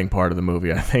upsetting part of the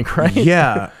movie, I think, right?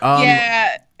 Yeah.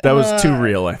 Yeah. That was too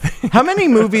real, I think. How many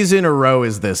movies in a row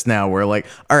is this now? Where like,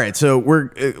 all right, so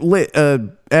we're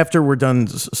after we're done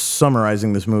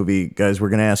summarizing this movie, guys,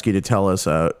 we're gonna ask you to tell us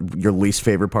your least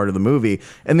favorite part of the movie,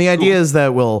 and the idea is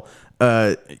that we'll.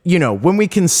 When we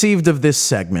conceived of this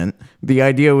segment, the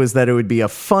idea was that it would be a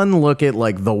fun look at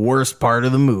like the worst part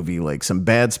of the movie, like some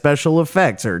bad special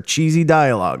effects or cheesy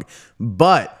dialogue.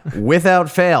 But without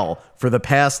fail, for the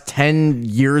past 10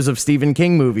 years of Stephen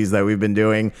King movies that we've been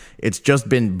doing, it's just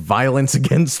been violence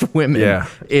against women. Yeah.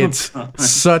 It's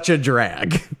such a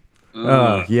drag.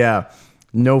 Yeah.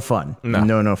 No fun.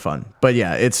 No fun. But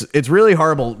yeah, it's really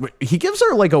horrible. He gives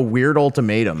her like a weird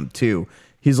ultimatum too.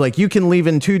 He's like, you can leave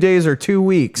in 2 days or 2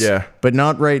 weeks. Yeah. But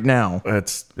not right now.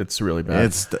 It's really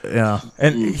bad. Yeah.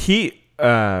 And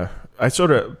I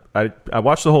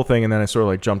watched the whole thing and then I sort of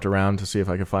like jumped around to see if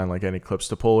I could find like any clips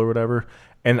to pull or whatever.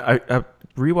 And I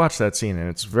rewatched that scene and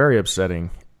it's very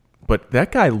upsetting. But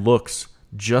that guy looks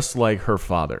just like her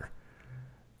father.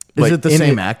 Is it the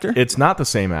same actor? It's not the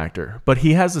same actor, but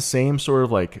he has the same sort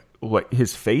of like what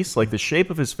his face, like the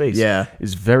shape of his face,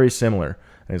 is very similar.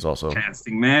 And he's also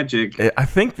Casting magic. I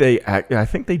think they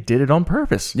did it on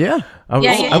purpose. Yeah.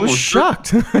 I was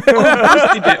shocked.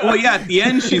 Well, yeah, at the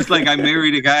end, she's like, I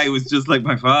married a guy who was just like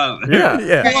my father.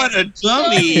 Yeah. What a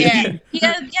dummy.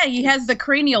 Yeah. He has the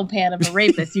cranial pan of a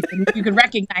rapist. You can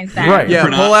recognize that. Right. Yeah,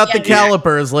 pull out the Yeah.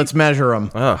 calipers. Let's measure them.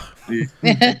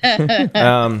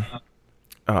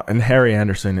 And Harry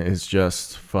Anderson is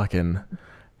just fucking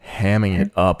hamming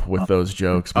it up with those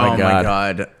jokes. My Oh God. my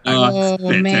god. Oh, it's Oh,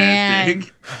 man.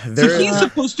 fantastic. There- So he's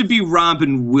supposed to be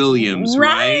Robin Williams,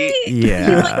 right?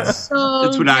 Yeah. So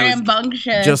That's what I was-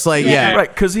 rambunctious. Just like yeah. Right,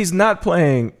 because he's not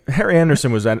playing. Harry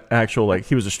Anderson was an actual, like,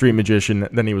 he was a street magician,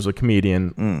 then he was a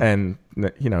comedian, and,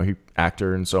 you know, he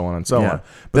actor and so on and so Yeah. on.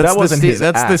 But that wasn't his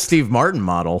That's the act. Steve Martin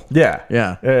model. Yeah.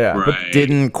 Yeah. Yeah. Right. But,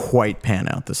 Didn't quite pan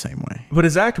out the same way. but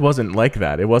his act wasn't like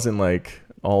that. It wasn't like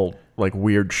all like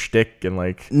weird shtick and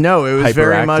like. No, it was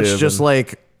very much hyperactive just and-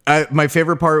 like my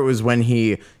favorite part was when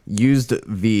he used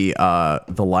the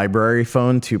library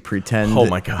phone to pretend Oh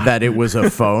my God. that it was a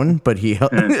phone, but he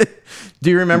do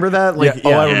you remember that? Like, Yeah.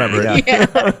 Oh, I remember it. Yeah.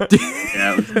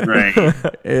 Yeah, it was great.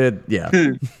 Yeah.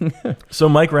 So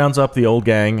Mike rounds up the old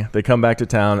gang. They come back to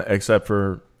town, except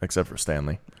for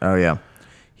Stanley. Oh yeah.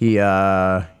 He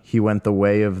went the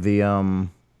way of the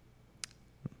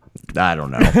I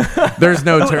don't know. There's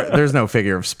no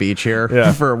figure of speech here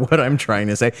Yeah. for what I'm trying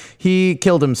to say. He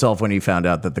killed himself when he found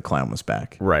out that the clown was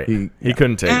back. Right. He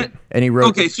couldn't take it. and he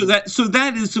wrote Okay, so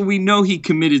we know he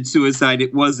committed suicide.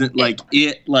 It wasn't like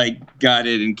it got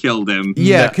it and killed him.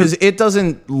 Yeah, because it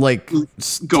doesn't like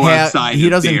Go outside He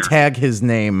of doesn't there. tag his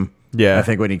name. Yeah. I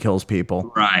think when he kills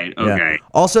people. Right. Yeah. Okay.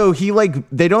 Also,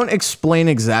 they don't explain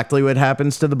exactly what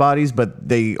happens to the bodies, but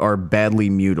they are badly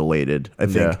mutilated. I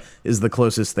think Yeah. is the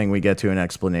closest thing we get to an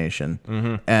explanation.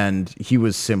 Mm-hmm. And he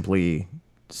was simply,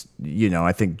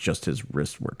 I think just his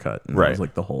wrists were cut. And that Right. was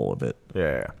like the whole of it.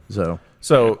 Yeah. So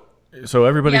So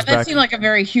everybody's Yeah, that back. seemed like a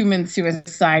very human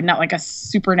suicide, not like a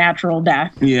supernatural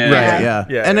death. Yeah. right, yeah.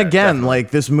 Yeah, And yeah, again, definitely.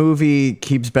 like this movie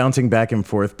keeps bouncing back and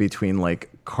forth between like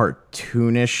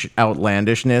cartoonish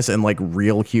outlandishness and like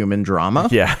real human drama.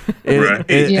 Yeah. Right.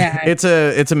 Yeah. It's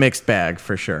a mixed bag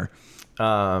for sure.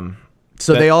 So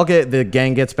the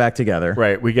gang gets back together.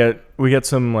 Right. We get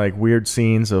some like weird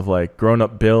scenes of like grown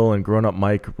up Bill and grown up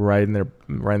Mike riding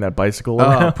that bicycle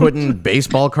around. Putting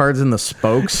baseball cards in the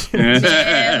spokes.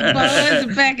 Yeah,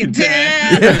 boys are back in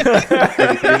town.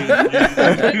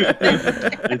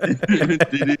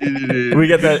 We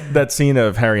get that scene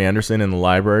of Harry Anderson in the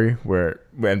library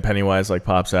when Pennywise like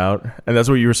pops out, and that's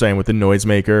what you were saying with the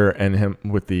noisemaker and him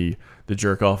with the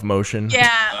jerk off motion.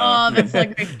 Yeah, that's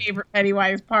like my favorite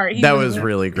Pennywise part. That was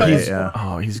really great. Yeah.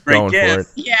 Oh, he's Great going for it.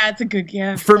 gift. Yeah, it's a good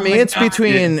gift. For Oh me, my it's God.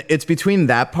 between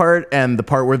that part and the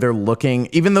part where they're looking.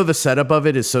 Even though the setup of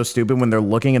it is so stupid, when they're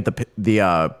looking at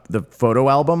the photo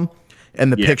album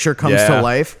and the picture comes Yeah. to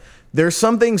life, there's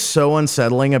something so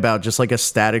unsettling about just like a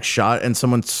static shot and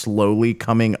someone slowly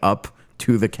coming up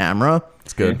to the camera.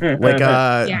 It's good. Like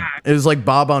Yeah. it was like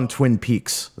Bob on Twin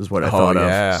Peaks is what I thought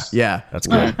yeah. of. Yeah, That's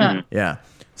good. yeah.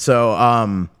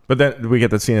 So But then we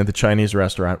get the scene at the Chinese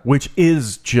restaurant, which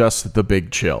is just the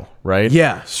big chill, right?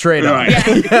 yeah, straight up. Right.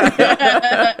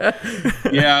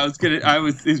 Yeah, it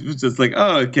was just like,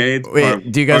 oh, okay. It's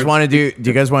Wait, do you guys want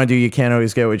to do you can't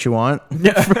always get what you want?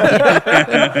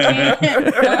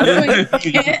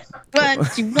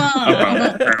 What you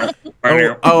want?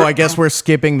 Oh, I guess we're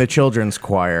skipping the children's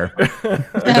choir.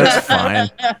 That's fine.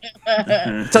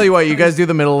 Tell you what, you guys do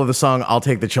the middle of the song. I'll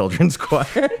take the children's choir.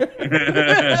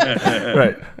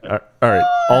 Right. All right.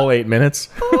 All 8 minutes.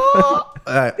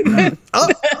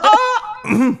 No,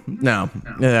 I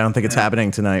don't think it's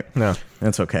happening tonight. No.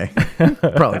 That's okay.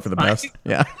 Probably for the best.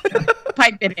 Yeah.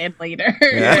 Pipe it in later.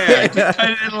 Yeah, just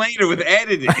cut it in later with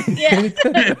editing. Yeah. You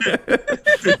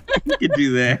can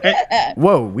do that.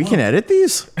 Whoa, we can edit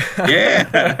these?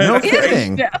 Yeah. No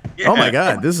kidding. Yeah. Oh my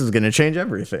god, this is gonna change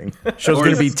everything. Show's Or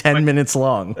gonna be it's 10 minutes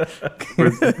long. We're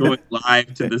going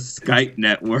live to the Skype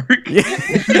network.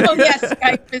 Oh yeah,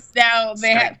 Skype is now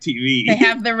Skype TV. they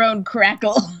have their own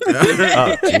crackle.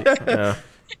 Oh, gee. Yeah.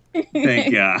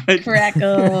 Thank God.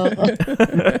 Crackle.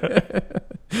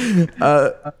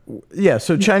 Yeah,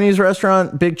 so Chinese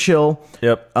restaurant, big chill.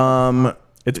 Yep.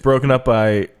 It's broken up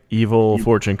by evil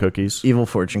fortune cookies. Evil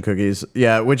fortune cookies.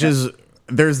 Yeah, which is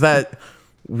there's that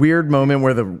weird moment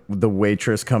where the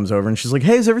waitress comes over and she's like,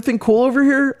 "Hey, is everything cool over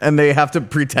here?" And they have to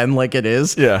pretend like it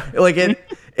is. Yeah. Like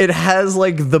it has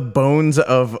like the bones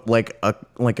of like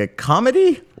a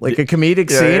comedy, like a comedic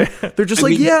Yeah, scene. They're just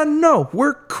like, mean- "Yeah, no,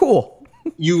 we're cool."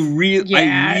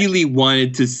 Yeah. I really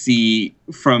wanted to see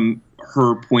from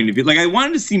her point of view. Like I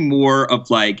wanted to see more of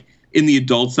like in the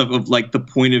adult stuff of like the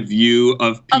point of view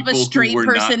of people Of a straight who were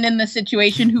person not, in the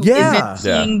situation who Yeah. not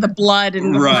seeing the blood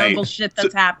and the Right. horrible shit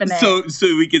that's happening. So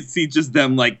we could see just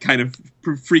them like kind of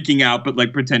freaking out, but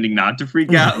like pretending not to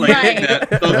freak out. Like Right.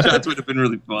 those shots would have been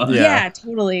really fun. yeah,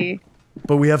 totally.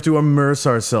 But we have to immerse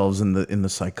ourselves in the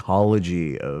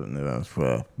psychology of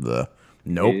the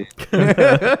Nope.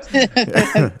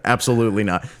 Absolutely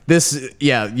not. This,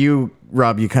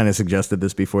 Rob, you kind of suggested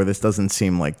this before. This doesn't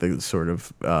seem like the sort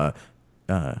of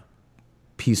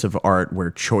piece of art where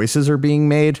choices are being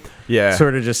made. Yeah.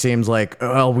 Sort of just seems like,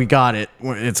 well, we got it.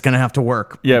 It's going to have to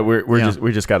work. Yeah,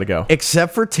 we just got to go.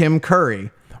 Except for Tim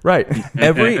Curry. Right.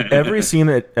 Every scene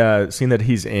that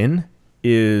he's in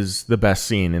is the best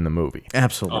scene in the movie.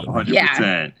 Absolutely.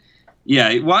 100%.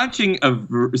 Yeah, watching a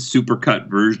supercut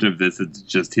version of this, it's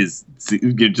just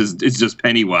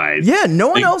Pennywise. Yeah, no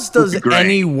one else does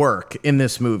any work in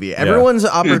this movie. Everyone's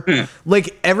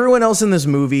like everyone else in this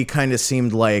movie kind of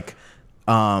seemed like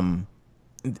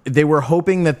they were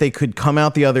hoping that they could come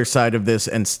out the other side of this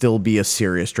and still be a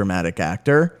serious dramatic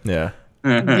actor. Yeah.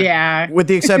 Yeah. With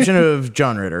the exception of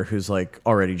John Ritter, who's like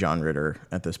already John Ritter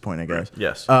at this point, I guess.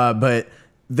 Yes. But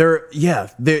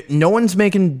no one's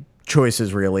making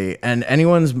choices really, and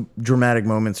anyone's dramatic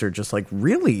moments are just like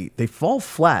really, they fall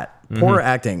flat. Poor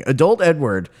acting. Adult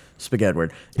Edward, Spaghetti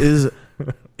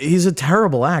he's a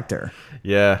terrible actor.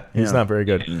 Yeah, he's not very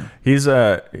good. He's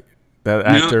that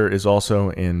actor is also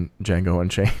in Django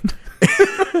Unchained.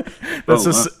 That's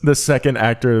the second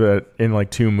actor that in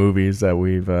like 2 movies that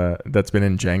we've that's been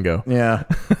in Django. Yeah,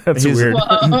 That's weird.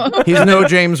 He's no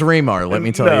James Remar, let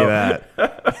me tell you that.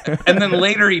 And then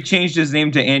later he changed his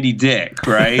name to Andy Dick,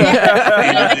 right? With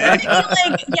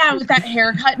that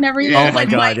haircut and everything. Oh my like,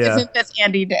 God, why yeah. isn't this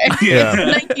Andy Dick? Yeah.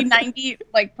 1990,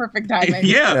 like perfect timing.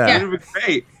 Yeah, it would have been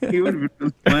great. He would have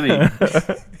been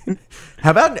funny.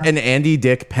 How about an Andy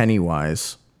Dick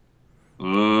Pennywise?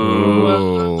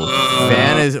 Oh.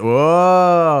 Fan is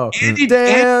whoa. Andy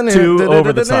Too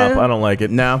over the top. I don't like it.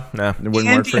 No, it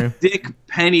wouldn't work for you. Andy Dick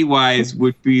Pennywise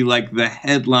would be like the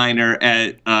headliner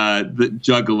at the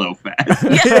Juggalo Fest.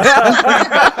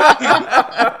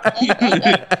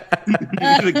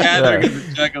 The gathering of the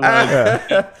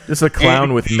Juggalos. Just a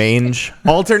clown with mange.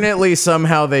 Alternately,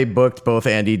 somehow they booked both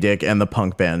Andy Dick and the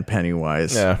punk band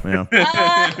Pennywise. Yeah.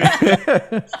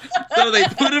 So they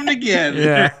put them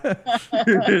together.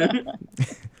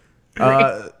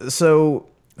 So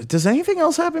does anything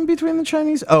else happen between the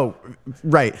Chinese? Oh,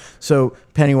 right. So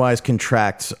Pennywise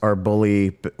contracts our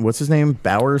bully. What's his name?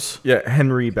 Bowers? Yeah,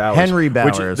 Henry Bowers. Henry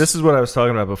Bowers. This is what I was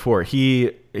talking about before.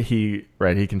 He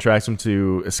contracts him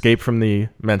to escape from the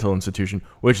mental institution,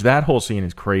 which that whole scene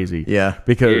is crazy. Yeah.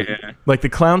 Because like the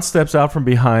clown steps out from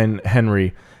behind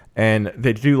Henry and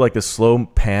they do like the slow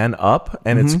pan up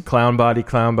and it's clown body,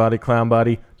 clown body, clown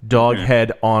body, dog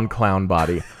head on clown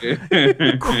body.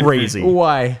 Crazy.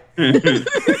 Why? But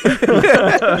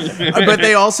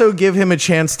they also give him a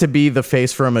chance to be the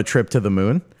face from A Trip to the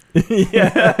Moon.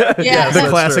 The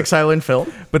classic silent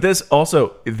film. But this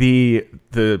also the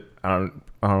I don't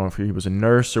know if he was a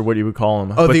nurse or what you would call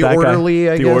him. Oh, but the that orderly,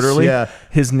 guy, I the guess. orderly. Yeah.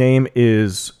 His name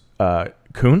is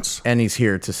Kuntz, And he's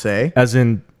here to say. as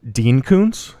in Dean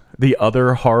Kuntz, the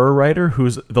other horror writer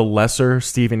who's the lesser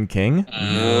Stephen King.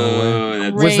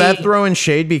 Was that throwing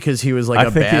shade because he was like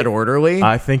a bad orderly?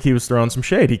 I think he was throwing some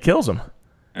shade. He kills him.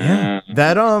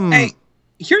 That Hey,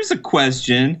 here's a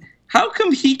question. How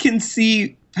come he can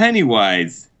see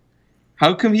Pennywise?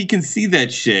 How come he can see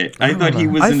that shit? I thought he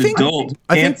was an adult.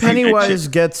 I think Can't see that Pennywise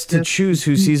shit. gets to choose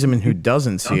who sees him and who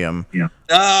doesn't see him.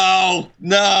 No.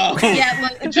 Yeah,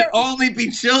 It should only be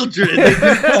children. There's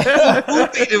a whole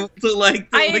movie to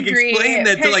I agree. explain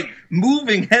that, to like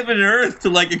moving heaven and earth to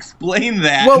like explain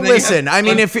that. Well, And they listen, have- I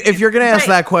mean, if you're going to ask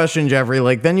that question, Jeffrey,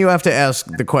 like then you have to ask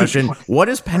the question, what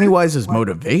is Pennywise's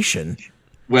motivation?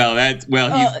 Well, he's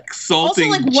also, assaulting.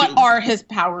 like, what are his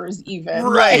powers even?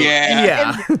 Right. Like,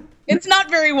 Yeah. It's not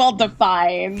very well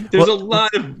defined. There's a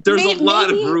lot of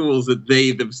maybe- rules that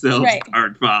they themselves Right.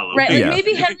 aren't following. Right. Like Yeah.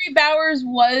 maybe Henry Bowers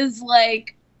was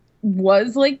like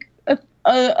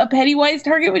a Pennywise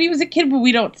target when he was a kid, but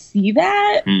we don't see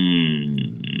that.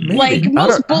 Like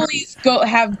most bullies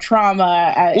have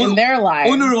trauma in their lives.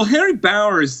 Oh no! Henry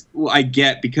Bowers, I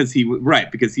get because he was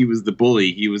the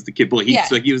bully. He was the kid bully.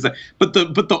 He was, but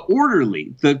the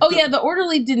orderly. The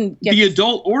orderly didn't get the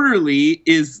adult orderly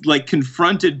is like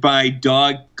confronted by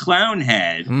dog clown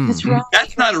head. That's right.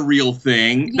 That's not a real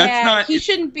thing. Yeah, That's not. he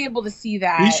shouldn't be able to see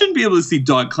that. He shouldn't be able to see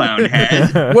dog clown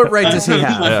head. What right does he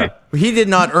have? He did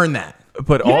not earn that.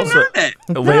 But also earn it.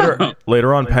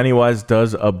 later on, Pennywise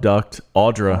does abduct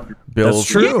Audra. Bill's That's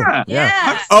true.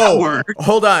 Yeah. Oh,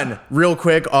 hold on. Real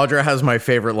quick, Audra has my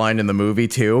favorite line in the movie,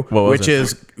 too, What was which it?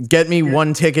 is, get me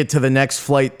one ticket to the next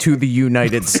flight to the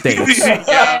United States.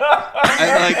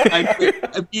 I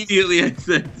immediately I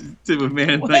said to a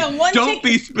man, Well, one don't ticket-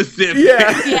 be specific.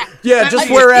 Yeah, just Like,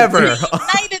 wherever. The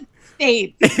United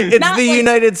States. It's Not the like-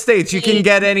 United States. You can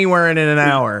get anywhere in an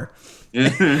hour.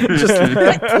 Just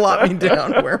like, plot me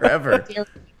down wherever.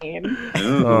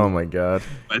 Oh my god.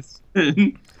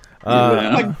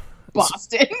 Like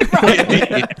Boston, right?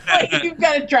 Like, you've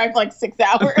got to drive like 6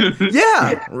 hours.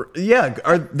 Yeah.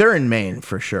 They're in Maine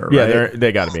for sure. Right? Yeah,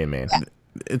 they got to be in Maine.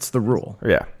 It's the rule.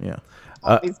 Yeah. Yeah.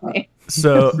 Obviously.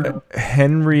 So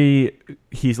Henry,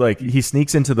 he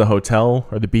sneaks into the hotel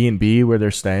or the B&B where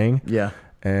they're staying. Yeah.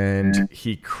 And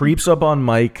he creeps up on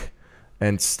Mike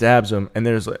and stabs him, and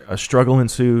there's a struggle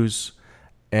ensues,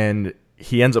 and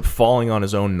he ends up falling on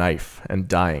his own knife and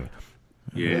dying.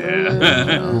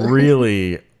 Yeah.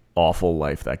 Really awful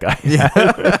life that guy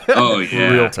had. Oh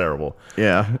yeah. Real terrible.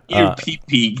 Yeah. He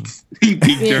peaked. He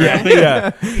peaked early.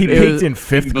 Yeah. He peaked in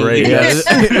 5th grade. Yeah,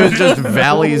 it was just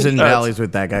valleys and valleys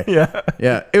with that guy. Yeah.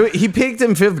 Yeah. He peaked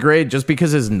in 5th grade just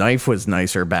because his knife was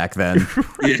nicer back then.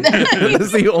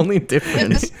 That's the only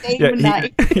difference.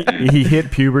 He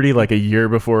hit puberty like a year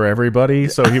before everybody,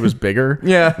 so he was bigger.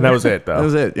 Yeah. And that was it, though. That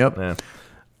was it. Yep.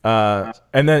 Yeah.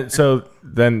 And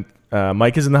then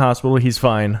Mike is in the hospital. He's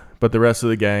fine. But the rest of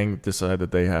the gang decide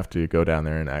that they have to go down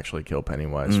there and actually kill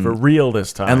Pennywise for real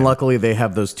this time. And luckily, they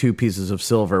have those 2 pieces of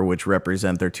silver, which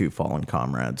represent their 2 fallen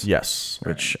comrades. Yes.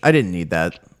 Which I didn't need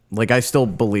that. Like, I still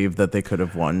believe that they could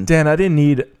have won. Dan, I didn't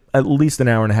need at least an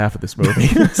hour and a half of this movie.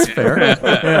 That's fair.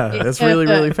 Yeah, that's really,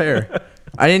 really fair.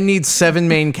 I didn't need 7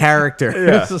 main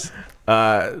characters.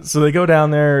 Yeah. So they go down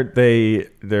there.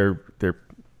 They're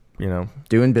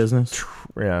Doing business.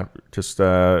 Yeah, just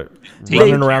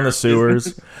running around the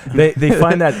sewers. They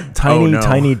find that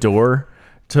tiny door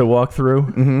to walk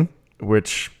through,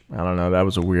 which I don't know. That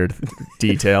was a weird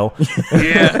detail.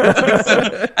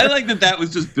 Yeah. I like that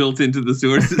was just built into the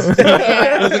sewer system.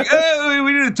 I was like, oh,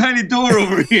 we need a tiny door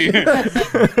over here.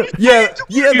 Yeah. Have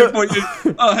you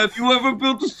ever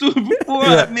built a sewer before?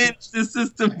 I managed this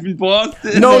system in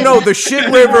Boston. No, the shit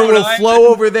river will flow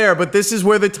over there, but this is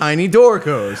where the tiny door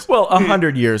goes. Well,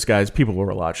 100 years, guys, people were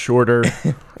a lot shorter.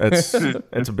 Makes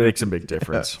a big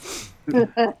difference.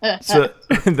 So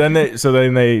then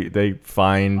they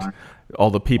find all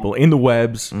the people in the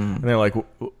webs, and they're like,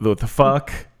 what the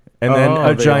fuck? And then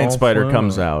a giant spider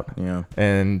comes out. Yeah.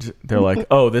 And they're like,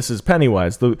 oh, this is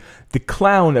Pennywise. The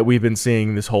clown that we've been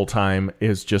seeing this whole time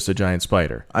is just a giant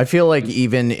spider. I feel like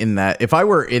even in that, if I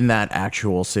were in that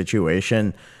actual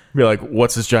situation, Be like,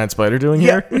 what's this giant spider doing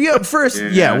here? First,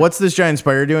 what's this giant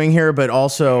spider doing here? But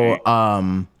also,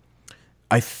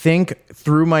 I think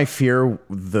through my fear,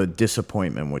 the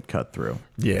disappointment would cut through.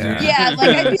 Yeah. Yeah, like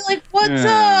I'd be like, "What's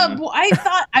up?" Well, I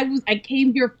thought I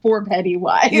came here for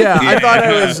Pennywise. Yeah, I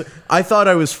thought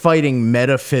I was fighting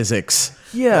metaphysics.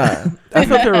 Yeah. I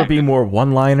thought there would be more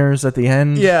one-liners at the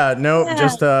end. Yeah, no,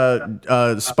 just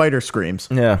spider screams.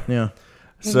 Yeah. Yeah.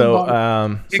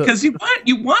 So, because you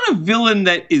want a villain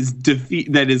that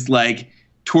is like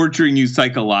torturing you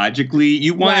psychologically.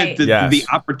 You want the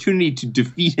opportunity to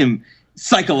defeat him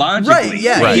psychologically. Right,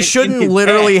 yeah. Right. He shouldn't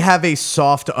literally have a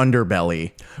soft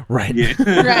underbelly. right.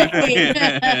 Right.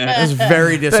 It's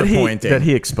very disappointing. That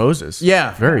he exposes.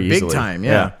 Yeah, Very big easily. time,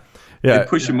 yeah. They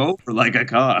push him over like a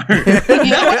car.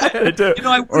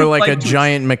 I Or like a to-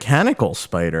 giant mechanical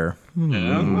spider.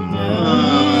 That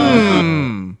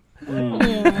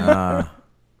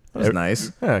was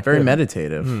nice. Yeah, Very good.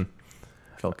 meditative.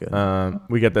 Felt good.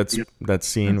 We get that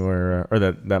scene where, or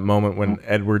that moment when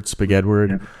Edward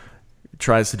Spaghetti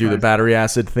tries to do the battery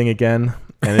acid thing again,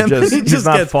 and he's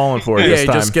not falling for it this he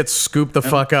time. just gets scooped the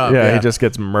fuck up. he just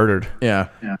gets murdered. Yeah.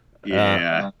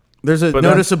 Yeah. There's a But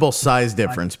noticeable size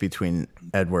difference between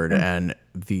Edward and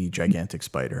the gigantic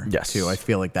spider. Yes. Too. I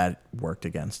feel like that worked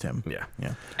against him. Yeah.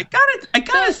 Yeah. I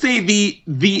gotta say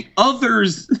the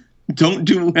others don't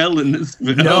do well in this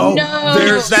film. No, No.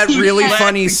 there's that really Keep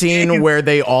funny laughing. scene where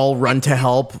they all run to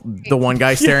help the one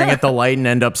guy staring at the light and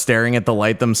end up staring at the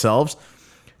light themselves.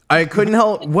 I couldn't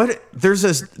help there's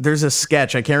a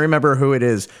sketch, I can't remember who it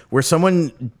is, where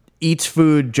someone eats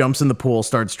food, jumps in the pool,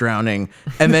 starts drowning,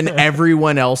 and then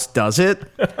everyone else does it.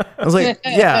 I was like,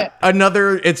 yeah,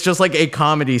 it's just like a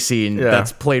comedy scene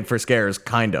that's played for scares,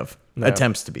 kind of.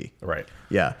 Attempts to be. Right.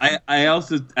 Yeah. I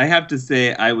have to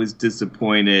say I was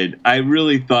disappointed. I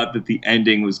really thought that the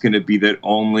ending was going to be that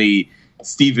only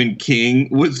Stephen King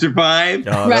would survive.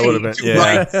 Oh, that would have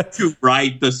been to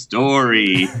write the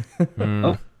story.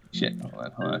 Oh shit!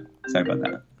 Hold on. Sorry about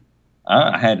that.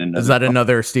 I had another. Is that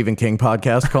another Stephen King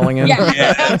podcast calling in? Yeah.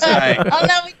 Yeah, that's right. Oh,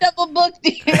 now we double booked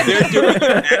you.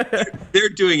 They're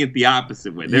doing it the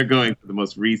opposite way. They're going for the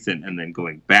most recent and then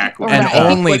going backwards. And Right.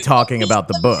 only talking about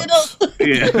the books.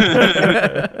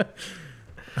 Yeah.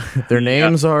 Their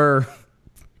names are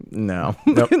No.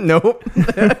 Nope.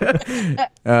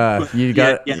 You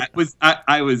got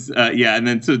I was and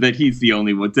then so that he's the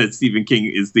only one, that Stephen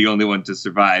King is the only one to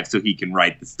survive, so he can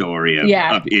write the story of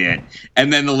it.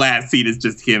 And then the last scene is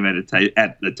just him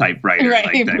at the typewriter, Right.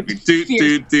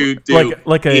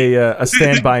 Like a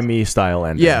Stand By Me style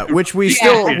ending. Yeah, which we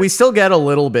still get a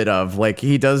little bit of. Like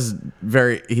he does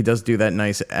do that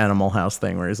nice Animal House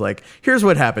thing where he's like, here's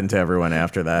what happened to everyone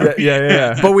after that.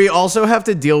 Yeah. But we also have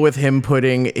to deal with him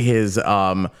putting his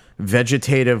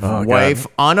vegetative wife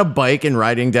on a bike and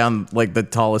riding down like the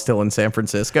tallest hill in San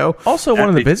Francisco. Also one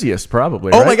of the busiest,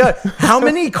 probably. Oh right? my god, how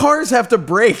many cars have to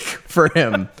brake for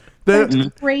him? That's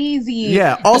crazy.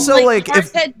 Yeah, also, like, cars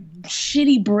if- had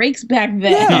shitty brakes back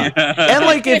then. Yeah. And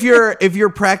like if you're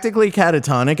practically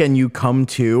catatonic and you come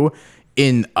to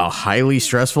in a highly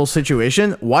stressful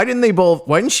situation, why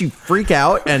didn't she freak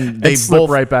out and they slip both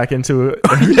right back into it?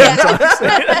 Right back.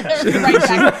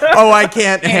 oh, I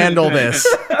can't handle this.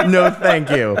 No, thank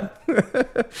you.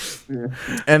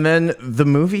 And then the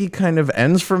movie kind of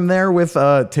ends from there with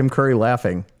Tim Curry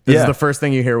laughing. This is the first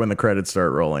thing you hear when the credits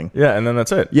start rolling. Yeah, and then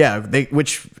that's it. Yeah,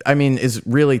 which I mean is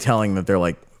really telling that they're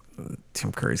like,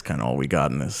 Tim Curry's kind of all we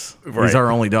got in this. Right. He's our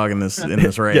only dog in this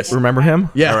race. Remember him?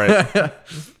 Yeah. All right.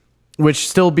 Which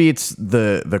still beats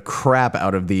the crap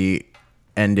out of the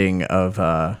ending of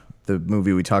the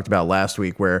movie we talked about last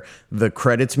week, where the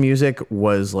credits music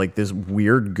was like this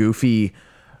weird, goofy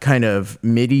kind of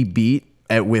MIDI beat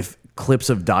with clips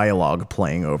of dialogue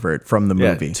playing over it from the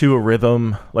movie. To a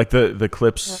rhythm. Like the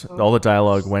clips, all the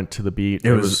dialogue went to the beat.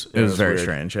 It was very weird.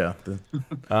 strange, yeah.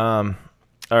 All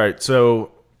right,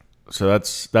 so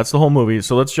that's the whole movie.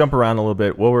 So let's jump around a little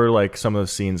bit. What were like some of the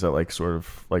scenes that like sort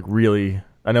of like really?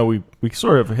 I know we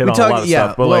sort of hit on a lot of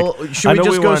stuff, but like, should we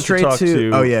just go straight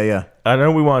to? Oh yeah. I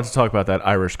know we wanted to talk about that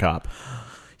Irish cop.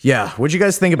 Yeah, what'd you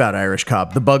guys think about Irish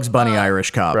Cop, the Bugs Bunny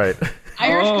Irish Cop? Right.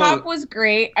 Irish Cop was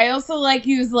great. I also like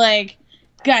he was like,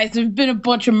 guys, there's been a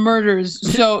bunch of murders,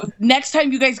 so next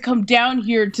time you guys come down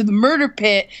here to the murder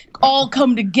pit, all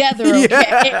come together, okay?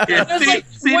 Yeah. It was like,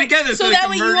 stay together so so that they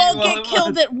way can you murder all you all get at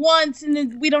killed once. at once, and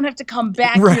then we don't have to come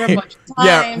back here a bunch of times.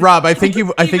 Yeah, Rob, I think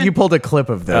you pulled a clip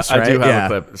of this, right? I do have yeah. a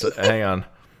clip. So, hang on.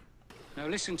 Now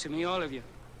listen to me, all of you.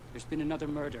 There's been another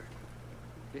murder.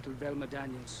 Little Velma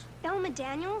Daniels. Velma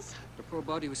Daniels? Her poor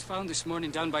body was found this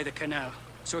morning down by the canal.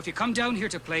 So if you come down here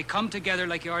to play, come together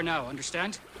like you are now,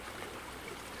 understand?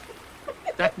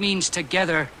 That means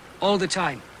together all the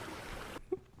time.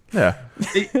 Yeah.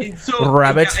 So,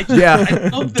 Rabbit. Yeah.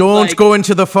 love that, Don't like- go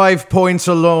into the 5 points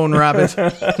alone, Rabbit.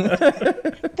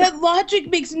 That logic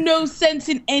makes no sense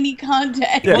in any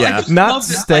context. Yeah. I just Not love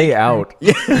that, stay like- out.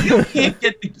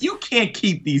 You can't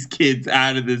keep these kids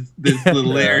out of this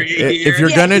little area here. If you're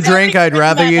Yeah, gonna he's drink, already I'd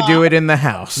rather written you that do off. it in the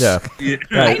house. Yeah.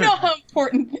 I know how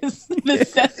important this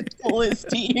cesspool is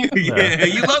to you. Yeah,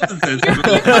 you love the system.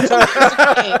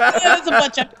 There's a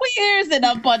bunch of queers and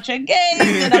a bunch of gays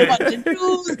and a bunch of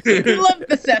Jews. You love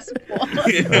the cesspool.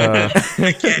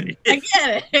 I get it. I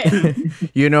get it.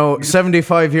 You know,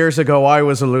 75 years ago, I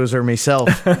was a loser myself.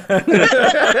 Back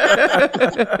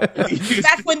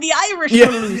when the Irish were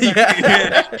losers.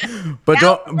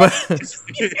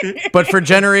 But for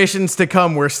generations to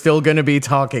come, we're still going to be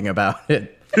talking about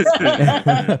it.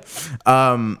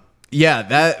 Yeah,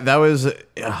 that was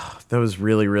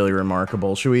really, really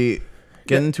remarkable. Should we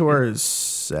get into our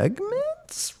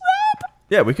segments?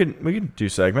 Yeah, we could do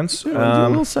segments. Do a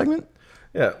little segment.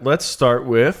 Yeah, let's start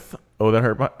with Oh That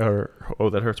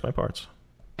Hurts My Parts.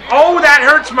 Oh, that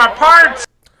hurts my parts!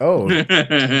 Oh,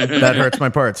 that hurts my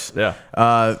parts. Yeah.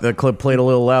 The clip played a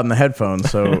little loud in the headphones,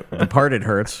 so the part it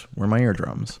hurts were my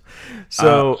eardrums.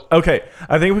 So, okay,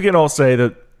 I think we can all say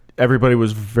that everybody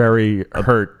was very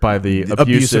hurt by the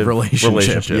abusive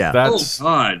relationship. yeah. That's Oh,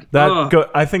 God. that. Ugh.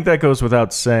 I think that goes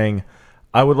without saying.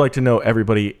 I would like to know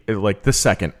everybody like the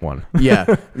second one.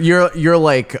 Yeah, you're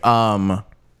like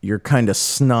you're kind of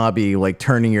snobby, like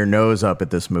turning your nose up at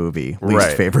this movie. Least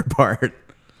Right. favorite part.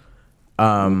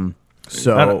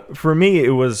 So For me,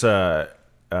 it was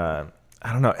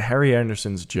I don't know, Harry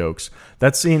Anderson's jokes.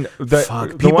 That scene,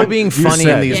 the people one being you funny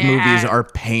said, in these Yeah. movies are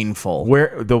painful.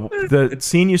 where the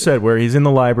scene you said where he's in the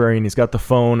library and he's got the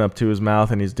phone up to his mouth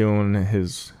and he's doing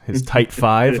his tight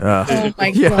five. Oh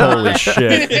my Holy god.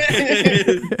 shit!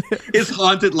 His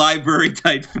haunted library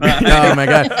type. Oh my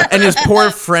god! And his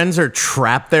poor friends are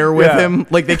trapped there with Yeah. him,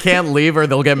 like they can't leave or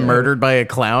they'll get murdered by a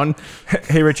clown.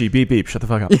 Hey Richie, beep beep, shut the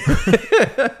fuck up.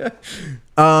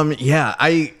 Yeah,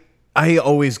 I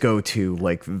always go to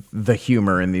like the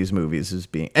humor in these movies as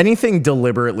being anything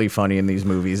deliberately funny in these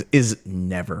movies is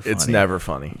never funny. It's never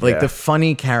funny. Like Yeah. the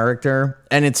funny character,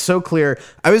 and it's so clear.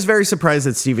 I was very surprised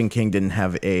that Stephen King didn't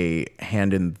have a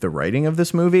hand in the writing of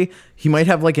this movie. He might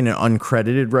have like an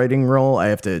uncredited writing role. I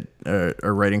have to,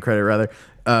 or writing credit rather.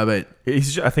 But I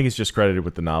think he's just credited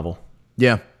with the novel.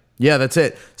 yeah. Yeah, that's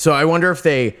it. So I wonder if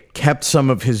they kept some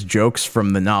of his jokes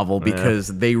from the novel because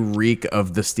they reek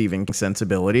of the Stephen King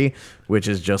sensibility, which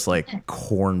is just like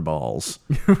cornballs.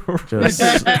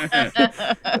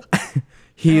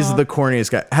 He's the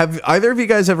corniest guy. Have either of you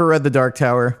guys ever read The Dark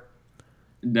Tower?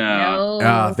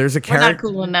 No. There's a We're not character.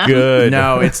 cool enough. Good.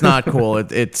 No, it's not cool.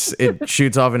 It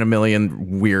shoots off in a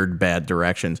million weird bad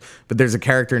directions. But there's a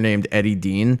character named Eddie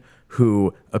Dean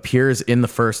who appears in the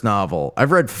first novel.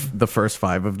 I've read the first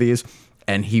 5 of these,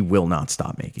 and he will not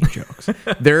stop making jokes.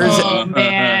 There's Oh,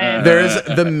 man. there's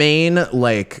the main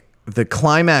like the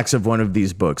climax of one of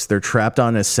these books. They're trapped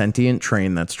on a sentient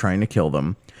train that's trying to kill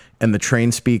them, and the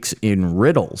train speaks in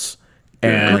riddles.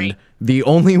 And Great. the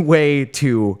only way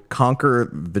to conquer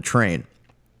the train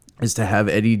is to have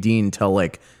Eddie Dean tell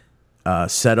like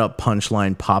set up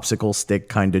punchline popsicle stick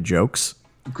kind of jokes.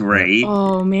 Great.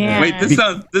 Oh man. Wait,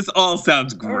 this all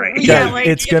sounds great. Yeah, Guys, like,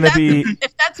 it's if gonna that's- be-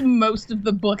 if that's most of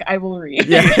the book, I will read.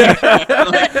 Guys,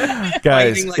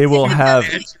 Fighting, like, it will have.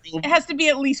 It has to be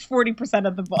at least 40%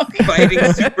 of the book. fighting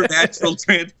supernatural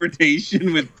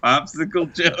transportation with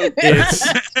popsicle jokes.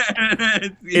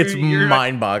 It's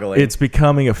mind-boggling. It's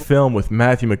becoming a film with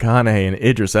Matthew McConaughey and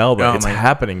Idris Elba. Oh It's my-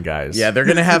 happening, guys. yeah, they're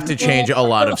gonna have to change a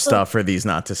lot of stuff for these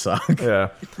not to suck. Yeah.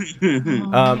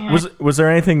 Was there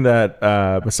anything that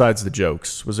besides the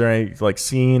jokes? Was there any like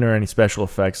scene or any special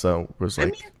effects that was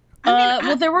like?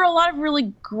 Well, there were a lot of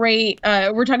really great.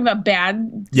 We're talking about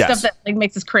bad Yes. stuff that like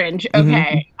makes us cringe.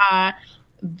 Okay.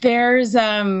 There's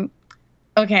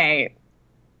Okay.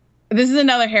 This is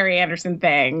another Harry Anderson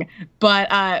thing,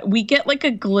 but we get like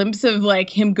a glimpse of like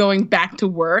him going back to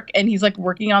work, and he's like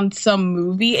working on some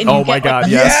movie. And Oh you my get, God!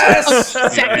 like, Yes. a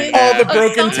second Oh, the of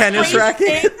broken some tennis crazy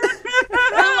racket. thing.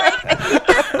 Like, I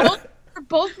think they're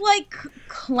both like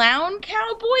clown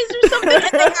cowboys or something, and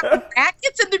they have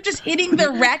rackets, and they're just hitting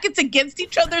their rackets against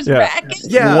each other's Yeah. rackets.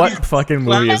 Yeah. What fucking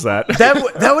movie is that?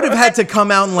 That would have had to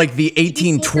come out in like the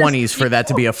 1820s for that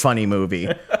to be a funny movie.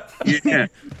 Yeah.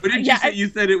 What did Yeah, you say? You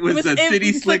said it was, it was- a it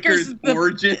City was Slickers Slickers, the-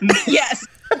 origin. Yes,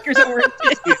 Slickers origin.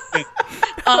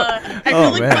 I Oh,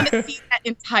 really man. want to see that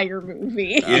entire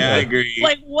movie. Yeah, I agree.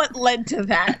 Like what led to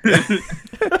that?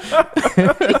 He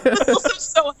was also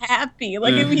so happy.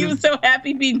 Like he was so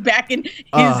happy being back in his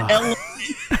element.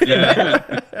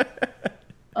 yeah.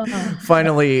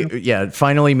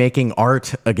 Finally making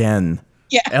art again.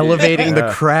 Yeah. Elevating the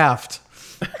craft.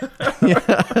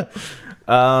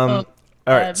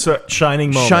 All right, so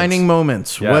Shining Moments. Shining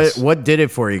moments. Yes. What did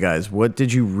it for you guys? What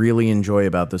did you really enjoy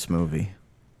about this movie,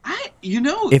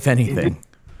 if anything?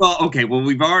 Well, okay. Well,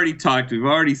 we've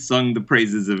already sung the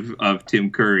praises of Tim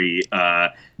Curry.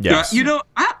 Yes. I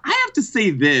have to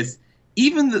say this.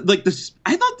 Even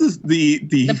I thought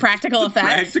the practical effects.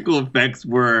 practical effects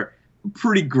were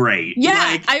pretty great. Yeah,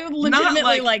 Like, I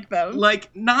legitimately not like them. Like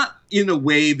not in a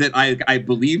way that I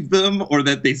believed them or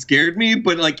that they scared me,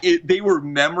 but like they were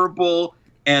memorable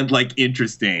and like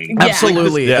interesting. Yeah.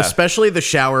 Absolutely, Yeah. especially the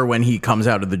shower when he comes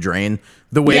out of the drain.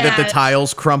 The way that the Yeah.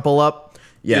 tiles crumple up.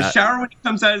 Yeah, The shower when he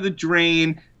comes out of the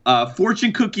drain.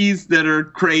 Fortune cookies that are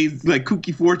crazy, like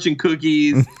kooky fortune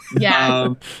cookies. Yeah.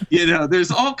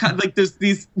 There's all kinds. Like there's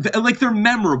these, like they're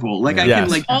memorable. Like I Yes. can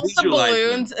like All the visualize them.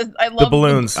 balloons. I love The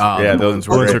balloons. Oh, Yeah, the those balloons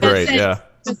were balloons are great. great. Yeah.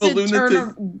 Just The balloon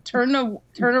that turn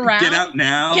around. Get out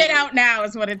now. Get out now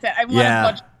is what it said. I want Yeah. a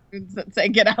bunch of balloons that say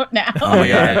 "Get out now." Oh my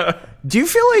god. Do you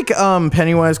feel like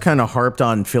Pennywise kind of harped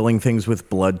on filling things with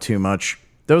blood too much?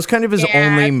 That was kind of his Yeah.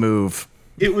 only move.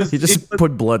 It was He just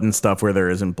put blood and stuff where there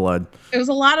isn't blood. It was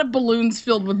a lot of balloons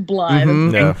filled with blood.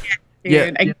 Yeah. Dude,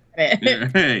 Yeah. I get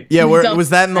it. Hey. Yeah, where, Don't-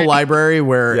 was that in the library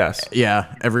where? Yes. Yeah,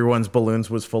 everyone's balloons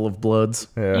was full of bloods.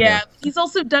 Yeah, he's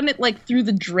also done it like through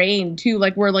the drain too,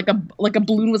 like where like a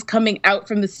balloon was coming out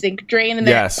from the sink drain, and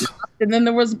then Yes. it stopped, and then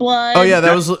there was blood. Oh yeah,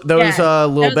 that was Lil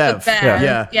That Bev. was the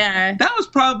Yeah. yeah. That was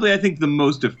probably, I think, the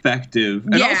most effective,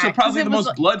 and Yeah, also 'cause probably it the was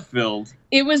most blood-filled.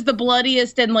 It was the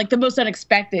bloodiest and like the most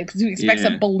unexpected because who expects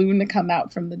Yeah. a balloon to come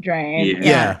out from the drain?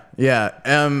 Yeah.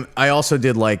 I also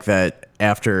did like that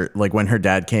after, like, when her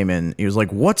dad came in, he was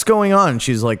like, "What's going on?"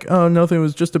 She's like, "Oh, nothing. It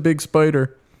was just a big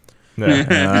spider." Yeah.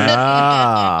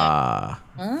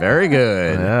 Very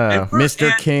good, Yeah. Mr.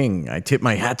 And- King. I tip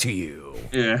my hat to you.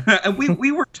 Yeah, and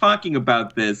we were talking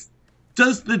about this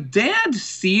Does the dad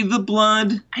see the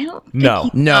blood? I don't think No.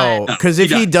 he No, does. because he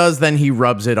if he does. does, then he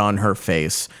rubs it on her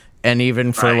face. And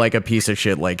even for Right. like a piece of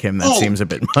shit like him, that Oh. seems a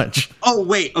bit much. Oh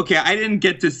wait, okay. I didn't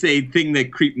get to say thing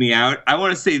that creeped me out. I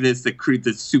want to say this that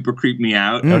super creeped me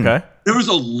out. Okay. There was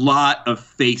a lot of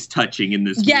face touching in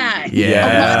this Yeah. movie. Yeah. A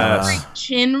lot of Yes. like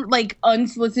chin, like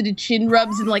unsolicited chin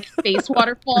rubs and like face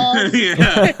waterfalls.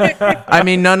 Yeah. I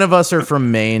mean, none of us are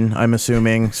from Maine, I'm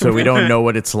assuming, so we don't know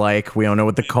what it's like. We don't know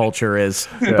what the culture is.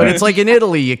 But it's like in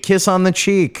Italy, you kiss on the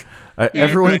cheek.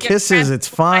 Everyone Get kisses, past it's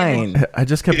the fine. I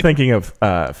just kept thinking of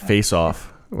Face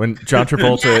Off when John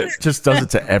Travolta just does it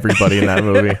to everybody in that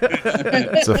movie.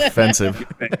 It's offensive.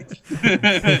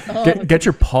 Get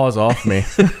your paws off me.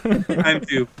 Time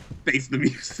to face the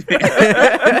music.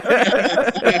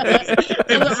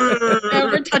 And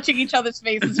we're touching each other's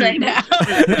faces right now.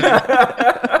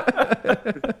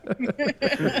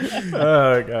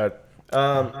 Oh god.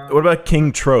 What about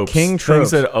King tropes? King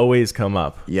tropes. Things that always come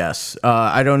up. Yes.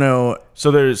 I don't know.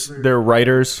 So there are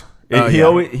writers. Oh, he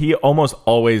yeah. he almost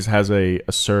always has a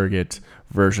surrogate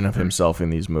version of himself in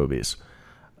these movies.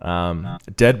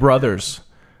 Dead brothers.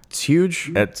 It's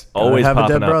huge. It's Gotta always have a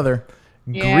popping dead up. brother.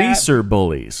 Yeah. Greaser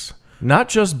bullies. Not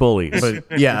just bullies,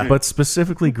 But yeah. but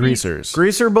specifically greasers.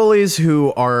 Greaser bullies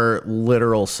who are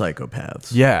literal psychopaths.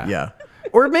 Yeah. Yeah.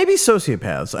 Or maybe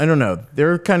sociopaths. I don't know.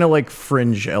 They're kind of like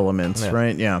fringe elements,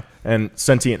 right? Yeah. And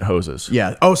sentient hoses.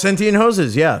 Yeah. Oh, sentient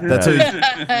hoses. Yeah. That's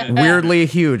a weirdly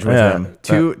huge with Yeah.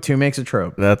 them. Two makes a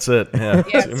trope. That's it. Yeah.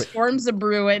 Yeah, storms a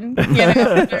brewing. You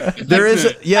know?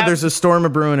 There's a storm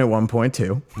of brewing at one point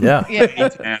too. Yeah.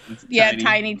 Yeah,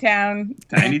 tiny town.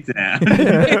 Tiny town. Tiny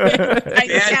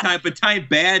Bad town. time, but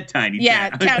bad tiny Yeah,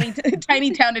 town. tiny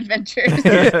town adventures.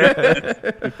 Yeah.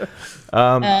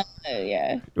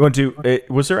 You want to?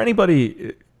 Was there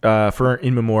anybody for our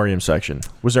in memoriam section?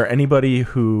 Was there anybody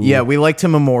who? Yeah, we like to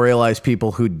memorialize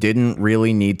people who didn't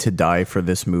really need to die for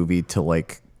this movie to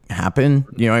like happen.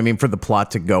 You know what I mean? For the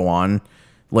plot to go on,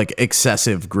 like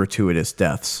excessive gratuitous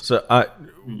deaths. So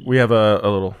we have a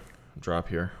little drop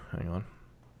here. Hang on.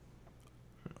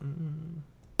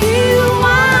 You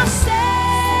are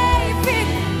safe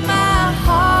in my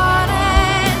heart,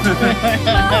 and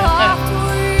my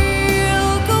heart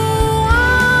will go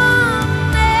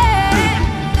on and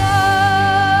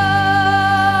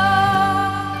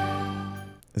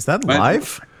on. Is that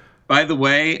live? By the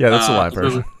way, Yeah, that's a live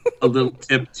version. A little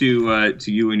tip to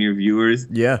you and your viewers.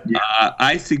 Yeah.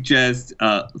 I suggest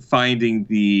finding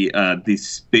the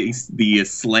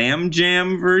Slam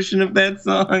Jam version of that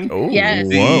song. Oh,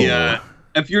 Yes.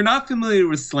 If you're not familiar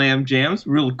with Slam Jams,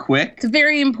 real quick, It's a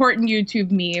very important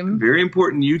YouTube meme. very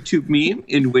important YouTube meme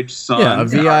in which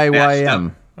songs Yeah, a are mashed up.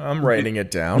 VIYM. I'm writing it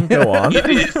down. Go on. It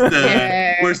is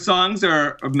Yeah. where songs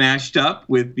are mashed up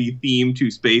with the theme to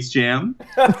Space Jam,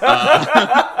 and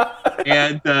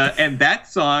that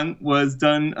song was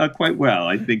done quite well.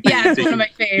 I think. Yeah, it's one of my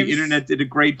The faves. internet did a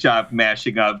great job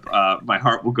mashing up "My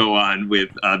Heart Will Go On" with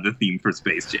the theme for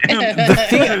Space Jam.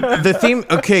 The theme,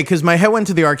 okay, because my head went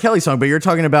to the R. Kelly song, but you're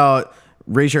talking about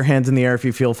 "Raise Your Hands in the Air If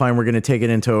You Feel Fine." We're going to take it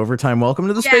into overtime. Welcome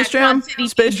to the Yeah, Space Jam. Quad City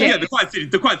Space DJ. Jam. Yeah, the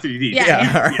Quad City theme.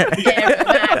 Yeah. All right.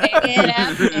 Everybody get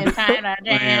up and time to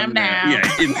jam down.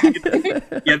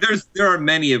 Yeah, there are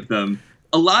many of them.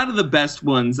 A lot of the best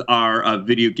ones are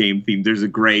video game themed. There's a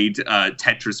great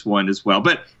Tetris one as well.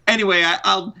 But anyway,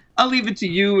 I'll leave it to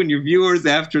you and your viewers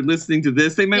after listening to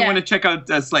this. They may Yeah. want to check out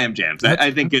Slam Jams.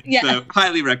 I think it's Yeah.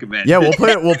 highly recommended. Yeah, we'll put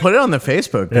it on the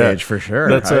Facebook page for sure.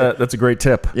 That's a great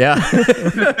tip. Yeah,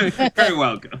 Very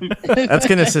welcome. that's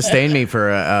going to sustain me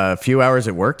for a few hours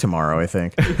at work tomorrow, I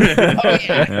think.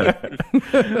 Oh,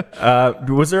 yeah.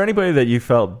 Was there anybody that you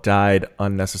felt died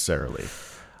unnecessarily?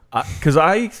 Because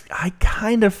I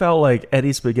kind of felt like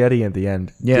Eddie Spaghetti at the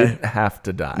end didn't have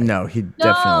to die. No, he No,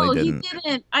 definitely he didn't.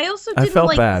 didn't. I also I didn't felt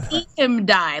like bad. see him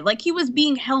die. Like he was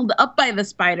being held up by the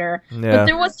spider, Yeah. but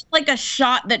there was like a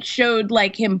shot that showed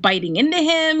like him biting into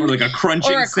him, Or like a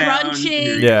crunching Or a sound.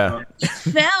 crunching. Yeah. He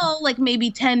fell like maybe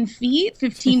 10 feet,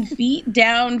 15 feet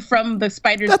down from the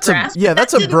spider's That's grasp. a but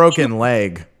that's that a didn't broken seem-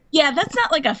 leg. Yeah, that's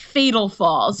not like a fatal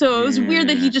fall. So it was weird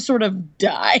that he just sort of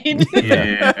died.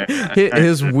 Yeah.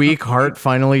 His weak heart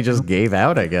finally just gave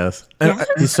out, I guess.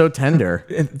 He's so tender.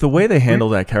 And the way they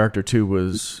handled that character too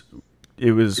was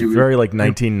very like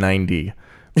 1990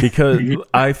 because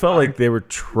I felt like they were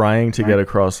trying to get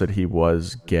across that he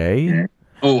was gay,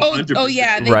 Oh, oh, 100%. oh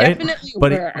yeah, they right? definitely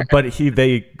But were.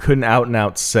 they couldn't out and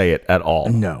out say it at all.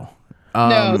 No.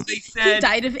 No, They he said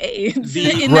died of AIDS.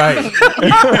 the- in that movie.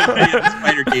 yeah, the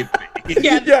spider gave me.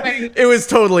 Yeah, the spider- It was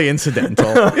totally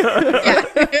incidental.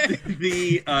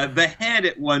 The head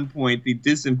at one point, the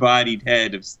disembodied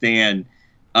head of Stan,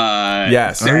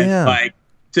 Yes. says, Oh, yeah. like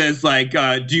says like,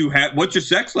 do you have what's your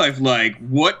sex life like?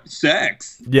 What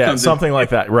sex? Yeah, something like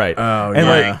that, right? Oh, and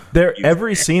yeah. like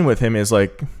every scene with him is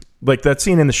like that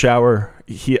scene in the shower.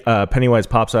 He Pennywise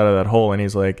pops out of that hole and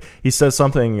he says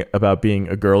something about being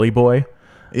a girly boy.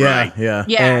 Yeah, Right. yeah.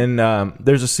 Yeah. And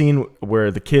there's a scene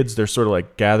where the kids, they're sort of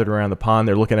like gathered around the pond.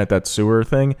 They're looking at that sewer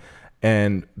thing.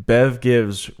 And Bev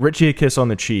gives Richie a kiss on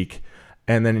the cheek.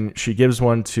 And then she gives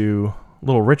one to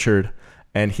little Richard.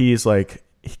 And he's like,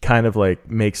 he kind of like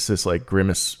makes this like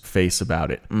grimace face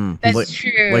about it. That's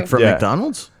true. Like from Yeah.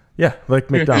 McDonald's? Yeah, like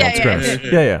McDonald's Yeah, grimace.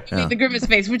 yeah, Yeah, I mean, the grimace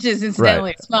face, which is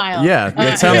incidentally a smile. Yeah,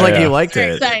 it sounds like yeah. you liked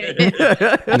Very it.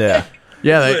 excited. yeah.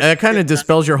 Yeah, that kind of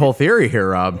dispels your whole theory here,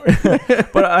 Rob.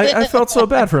 But I felt so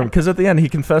bad for him because at the end he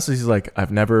confesses, he's like,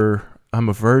 I'm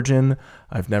a virgin.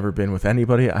 I've never been with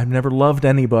anybody. I've never loved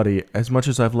anybody as much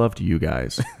as I've loved you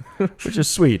guys, which is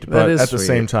sweet. But is at the sweet.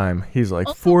 same time, he's like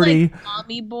Also, 40. like,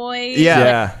 mommy boy.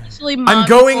 Yeah. Actually, I'm mommy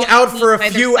going boy out for a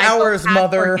means either few hours,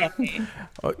 psychopath or mother. gay.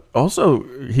 Also,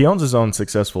 he owns his own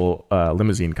successful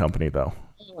limousine company, though.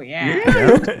 Oh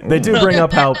yeah. They do bring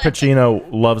up how Pacino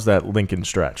loves that Lincoln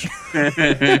stretch.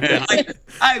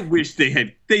 I wish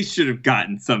they should have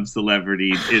gotten some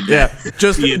celebrity in Yeah, that.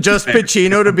 just Be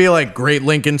Pacino to be like great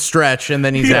Lincoln stretch, and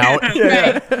then he's out.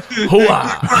 Right.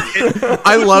 Hooah!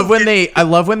 I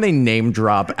love when they name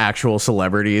drop actual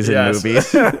celebrities in Yes.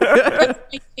 movies. My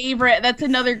favorite. That's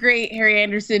another great Harry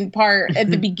Anderson part at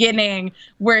the beginning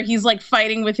where he's like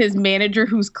fighting with his manager,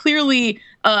 who's clearly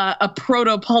a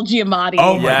proto Paul Giamatti.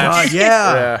 Oh my Yes. god,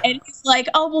 yeah. Yeah. And he's like,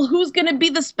 "Oh well, who's gonna be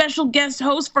the special guest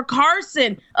host for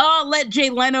Carson? Oh, let Jay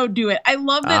Leno do it." I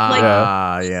love that.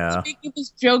 Like, Yeah. making this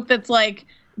joke that's like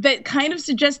that kind of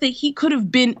suggests that he could have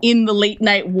been in the late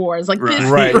night wars. Like this,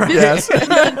 Right, this yes.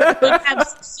 could have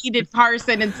succeeded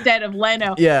Carson instead of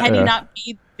Leno Yeah. had he Yeah. not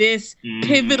made this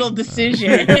pivotal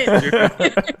decision.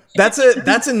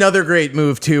 That's another great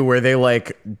move too, where they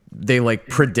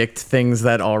predict things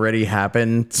that already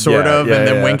happened, sort Yeah, of, yeah, and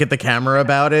then yeah. wink at the camera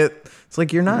about it. It's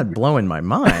like, you're not blowing my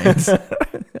mind.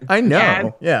 I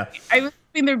know. Yeah. I was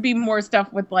hoping there'd be more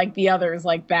stuff with like the others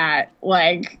like that,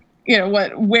 like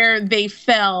where they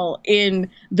fell in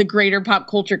the greater pop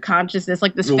culture consciousness,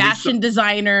 like this Well, we fashion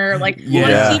designer. Like, you Yeah.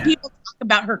 want to see people talk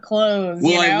about her clothes.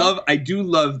 Well, you know? I do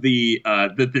love the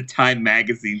Time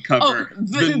magazine cover,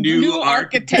 the new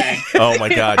architect. Oh my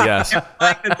God, yes.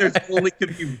 Like that there's only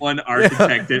going to be one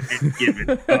architect at any given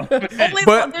moment. Only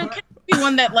But- there could be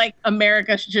one that like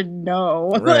America should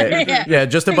know. Right. Yeah. Yeah,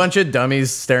 just a bunch of dummies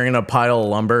staring at a pile of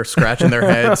lumber, scratching their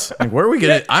heads. Like, where are we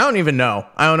gonna? I don't even know.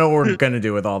 I don't know what we're gonna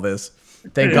do with all this.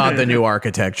 Thank God the new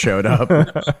architect showed up.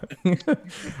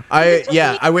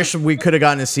 I wish we could have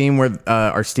gotten a scene where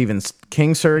our Stephen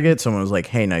King surrogate, someone was like,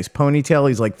 "Hey, nice ponytail."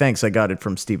 He's like, "Thanks, I got it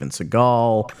from Steven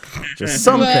Seagal." Just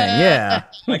something, yeah.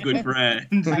 My good friend.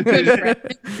 My good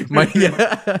friend.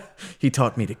 Yeah. He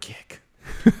taught me to kick.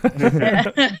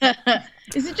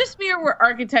 Is it just me or were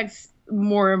architects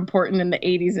more important in the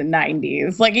 80s and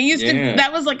 90s? Like, it used to, Yeah.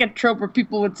 that was like a trope where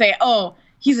people would say, "Oh,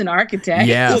 he's an architect."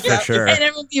 Yeah, for sure. And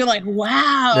everyone would be like,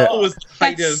 "Wow, It was the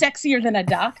height that's of sexier than a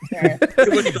doctor."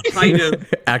 it was the height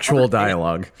of Actual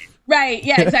dialogue. Right,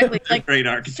 yeah, exactly. Like, great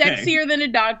architect. sexier than a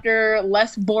doctor,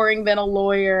 less boring than a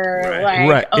lawyer. Right.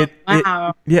 Like, Right. oh,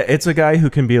 wow. Yeah, it's a guy who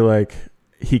can be like,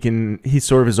 he's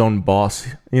sort of his own boss,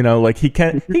 like he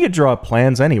could draw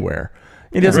plans anywhere.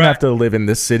 He doesn't Right. have to live in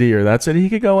this city or that city. He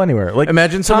could go anywhere. Like,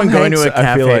 Imagine someone Tom going to a Hanks,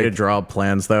 I feel cafe to like- draw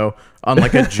plans, though, on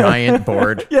like a giant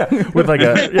board. Yeah, with like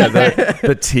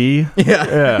the T.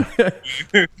 Yeah.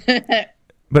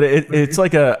 But it's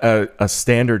like a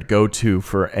standard go-to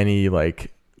for any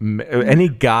like any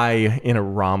guy in a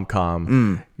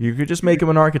rom-com. You could just make him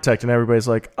an architect and everybody's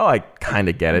like, "Oh, I kind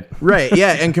of get it." Right.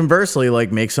 Yeah. And conversely,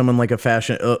 like, make someone like a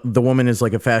fashion, the woman is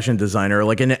like a fashion designer, or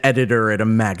like an editor at a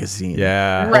magazine.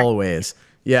 Yeah. Right. Always.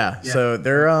 Yeah. So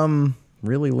they're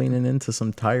really leaning into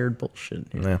some tired bullshit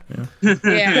here. Yeah.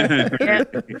 Yeah.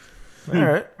 All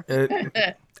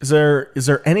right. Is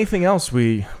there anything else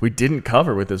we didn't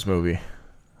cover with this movie?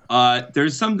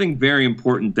 There's something very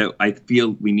important that I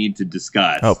feel we need to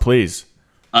discuss. Oh, please.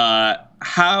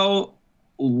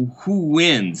 Who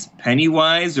wins,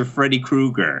 Pennywise or Freddy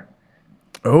Krueger?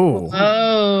 Oh. Who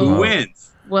Oh,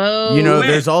 wins? whoa. You know, win.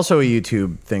 there's also a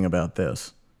YouTube thing about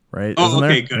this, right? Oh, Isn't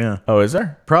okay, there? good. Yeah. Oh, is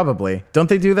there? Probably. Don't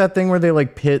they do that thing where they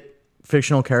like pit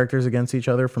fictional characters against each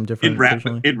other from different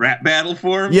fictional- In rap battle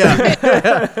form? Yeah.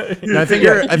 No, I think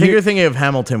you're thinking of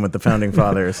Hamilton with the founding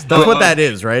fathers. That's what that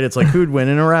is, right? It's like, who'd win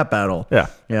in a rap battle. Yeah.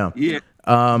 Yeah. Yeah.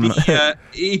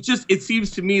 It seems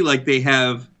to me like they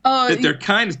have Oh,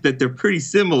 that they're pretty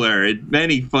similar in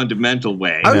many fundamental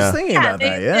ways. I was thinking about they,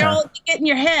 that. They Yeah. all get in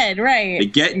your head,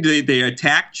 right? They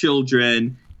attack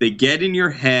children. They get in your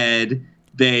head.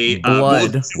 They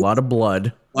Blood. A lot of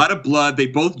blood. A lot of blood. They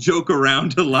both joke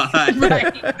around a lot.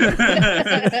 Right.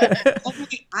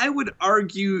 I would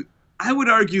argue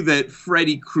that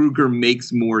Freddy Krueger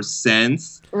makes more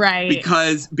sense. Right.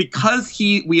 Because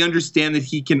we understand that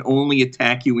he can only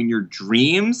attack you in your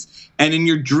dreams, and in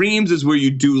your dreams is where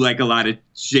you do like a lot of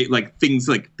things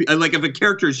like if a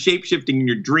character is shape-shifting in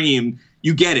your dream,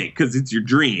 you get it because it's your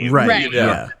dream. Right. You know?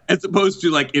 Yeah. As opposed to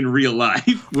like in real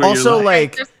life. Where Also, you're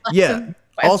like, yeah.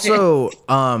 Also,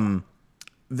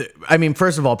 I mean,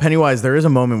 first of all, Pennywise, there is a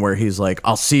moment where he's like,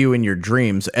 "I'll see you in your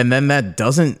dreams," and then that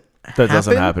doesn't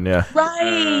happen. Yeah.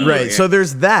 Right. Right. So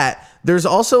there's that. There's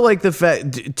also like the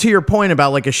fact, to your point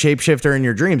about like a shapeshifter in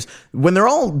your dreams, when they're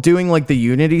all doing like the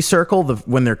unity circle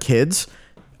when they're kids,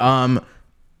 and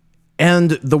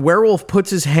the werewolf puts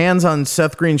his hands on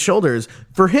Seth Green's shoulders,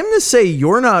 for him to say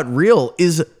you're not real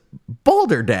is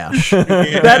balderdash.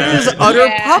 That is utter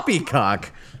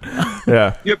poppycock.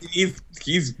 Yeah. Yep,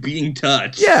 he's being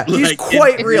touched. Yeah, he's like,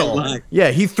 quite in real. life.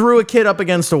 Yeah, he threw a kid up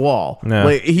against a wall. Yeah.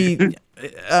 Like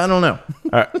I don't know.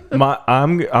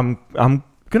 I'm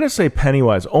gonna say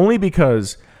Pennywise only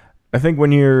because I think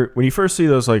when you first see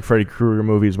those like Freddy Krueger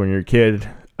movies when you're a kid,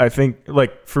 I think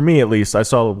like for me at least, I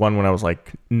saw one when I was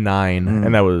like 9,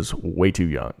 and that was way too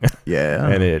young. Yeah,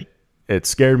 and it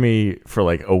scared me for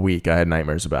like a week. I had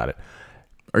nightmares about it.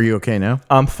 Are you okay now?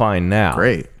 I'm fine now.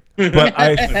 Great. But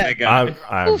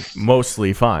I'm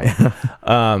mostly fine.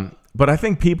 But I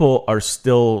think people are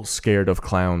still scared of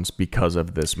clowns because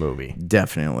of this movie.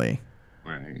 Definitely.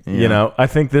 Right. You know, I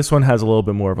think this one has a little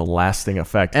bit more of a lasting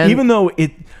effect, And- even though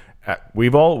it.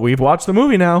 We've watched the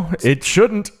movie now. It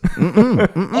shouldn't. Although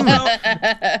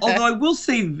I will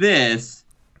say this.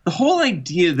 The whole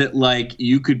idea that like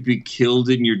you could be killed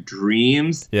in your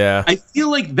dreams, Yeah. I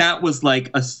feel like that was like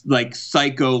a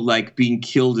Psycho like being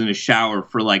killed in a shower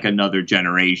for like another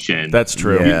generation. That's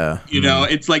true. Yeah. You know,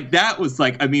 it's like that was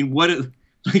like, I mean, what it,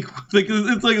 like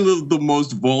it's like the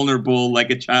most vulnerable,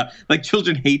 like a child, like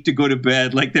children hate to go to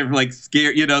bed, like they're like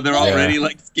scared, you know, they're already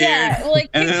like scared. Yeah, well, like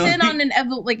And kicks then, in like-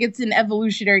 on it's an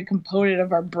evolutionary component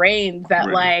of our brains that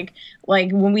like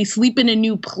when we sleep in a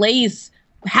new place,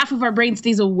 half of our brain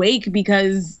stays awake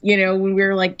because, you know, when we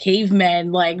were like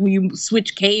cavemen, like when you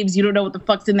switch caves, you don't know what the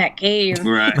fuck's in that cave.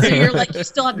 Right. So you're like, you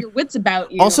still have your wits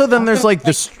about you. Also, then there's like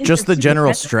this, think just the it's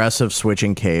general super stress of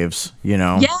switching caves. You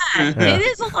know. Yeah, it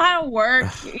is a lot of work,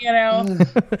 you know.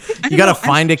 You gotta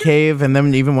find a cave, and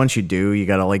then even once you do, you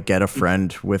gotta like get a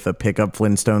friend with a pickup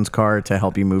Flintstones car to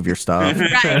help you move your stuff. Real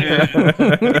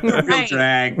Right.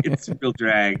 drag. It's a real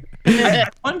drag. I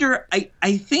wonder. I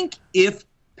think if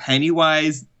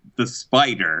Pennywise the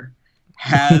spider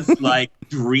has like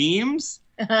dreams,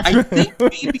 I think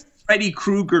maybe Freddy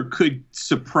Krueger could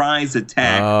surprise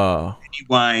attack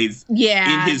Pennywise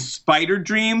Yeah. in his spider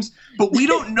dreams, but we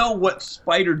don't know what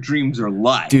spider dreams are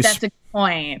like. Dude, That's a good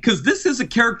point. Because this is a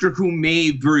character who may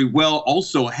very well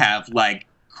also have like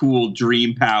cool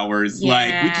dream powers. Like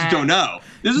we just Yeah. don't know.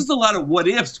 There's just a lot of what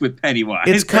ifs with Pennywise.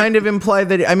 it's kind of implied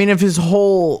that, I mean, if his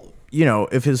whole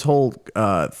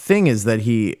thing is that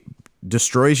he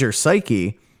destroys your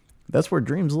psyche, that's where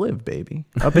dreams live, baby.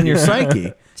 Up in your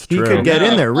psyche. He true. could get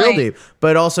in there real Right. deep.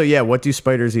 But also, yeah, what do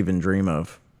spiders even dream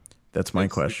of? That's my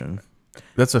question.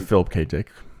 That's a Philip K.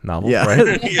 Dick novel, Yeah.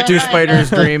 right? Do spiders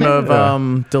dream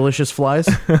of delicious flies?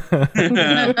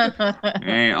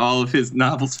 Hey, all of his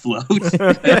novels float.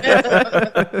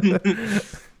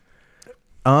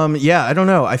 Yeah, I don't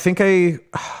know. I think I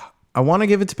want to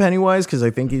give it to Pennywise because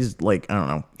I think he's like, I don't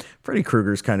know. Freddy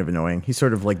Krueger's kind of annoying. He's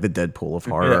sort of like the Deadpool of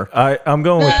horror. I'm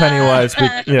going with Pennywise,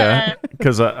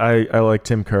 because I like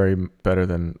Tim Curry better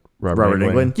than Robert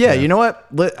Englund. Yeah, you know what?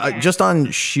 Just on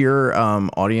sheer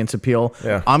audience appeal,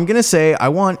 Yeah. I'm gonna say I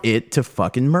want it to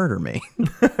fucking murder me.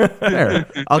 There,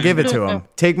 I'll give it to him.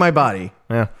 Take my body.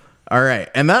 Yeah. All right,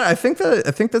 and I think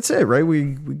that's it, right? We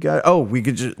got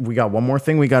one more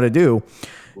thing we got to do.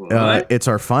 It's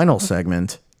our final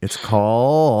segment. It's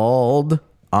called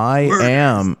I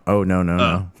Am. Oh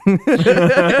no.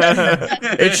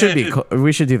 It should be.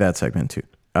 We should do that segment too.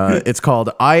 It's called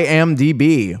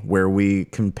IMDb, where we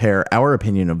compare our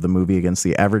opinion of the movie against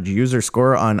the average user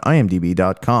score on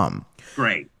IMDb.com.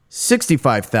 Great.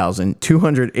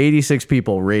 65,286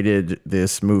 people rated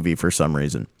this movie for some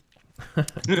reason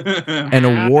and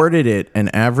awarded it an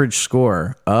average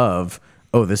score of,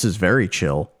 oh, this is very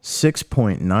chill,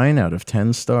 6.9 out of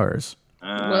 10 stars.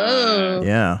 Whoa.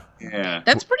 Yeah. Yeah.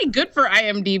 That's pretty good for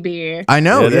IMDb. I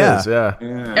know. It yeah. is,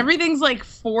 yeah. Everything's like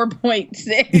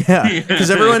 4.6. Yeah. Because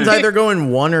everyone's either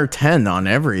going 1 or 10 on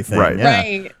everything. Right. Yeah.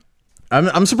 Right.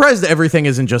 I'm surprised that everything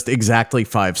isn't just exactly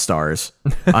 5 stars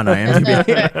on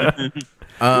IMDb.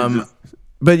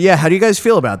 But yeah, how do you guys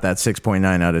feel about that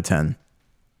 6.9 out of 10?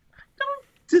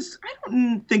 I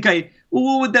don't think well,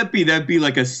 what would that be? That'd be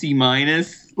like a C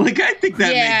minus. Like I think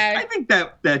that Yeah. I think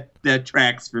that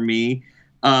tracks for me.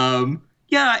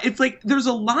 Yeah, it's like there's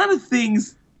a lot of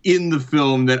things in the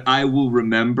film that I will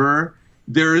remember.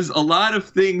 There's a lot of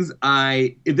things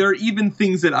there are even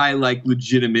things that I like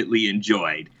legitimately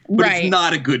enjoyed. But Right. it's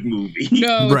not a good movie.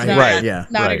 No, it's Right, not. right, yeah,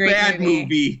 Not right. a great Bad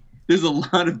movie. There's a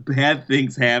lot of bad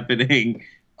things happening.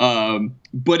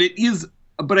 But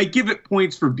I give it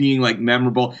points for being like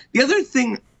memorable. The other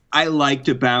thing I liked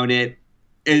about it,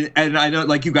 and I know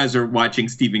like you guys are watching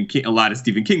a lot of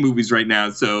Stephen King movies right now,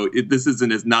 so this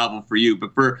isn't as novel for you.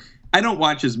 But I don't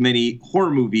watch as many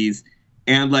horror movies,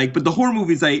 but the horror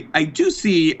movies I do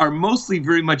see are mostly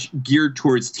very much geared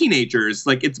towards teenagers.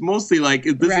 Like it's mostly like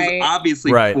this Right. is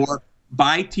obviously Right.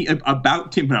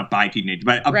 about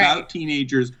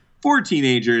teenagers for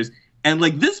teenagers. And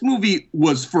like this movie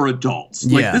was for adults.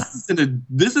 Like Yeah.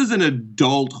 this is an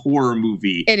adult horror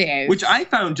movie. It is. Which I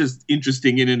found just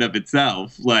interesting in and of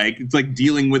itself. Like it's like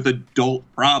dealing with adult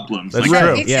problems. That's like,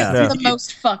 true. It's Yeah. just the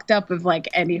most fucked up of like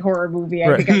any horror movie I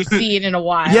Right. think I've seen in a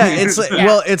while. Yeah, it's like,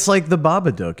 well, it's like the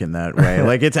Babadook in that way.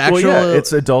 Like it's actual. Well, yeah,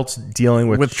 it's adults dealing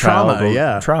with trauma, childhood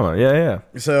yeah. trauma. Yeah.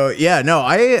 So yeah, no,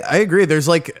 I agree. There's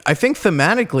like I think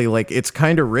thematically like it's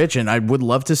kind of rich, and I would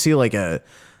love to see like a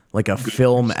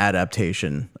film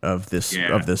adaptation of this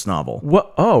novel.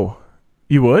 What? Oh,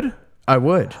 you would? I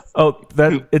would. Oh,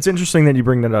 it's interesting that you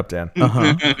bring that up, Dan.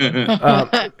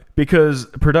 Because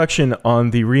production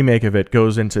on the remake of it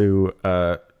goes into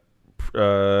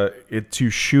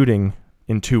shooting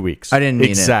in 2 weeks. I didn't mean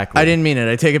exactly. it. I didn't mean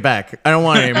it. I take it back. I don't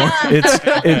want it anymore.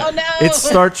 Oh, no. It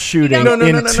starts shooting No, no,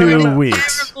 in no, no, no, 2 no, no.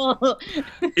 weeks.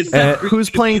 it's Who's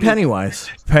playing Pennywise?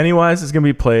 Pennywise is going to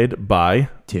be played by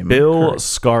Tim Bill Curry.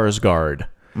 Skarsgård,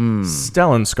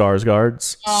 Stellan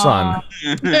Skarsgård's son.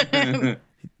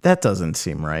 That doesn't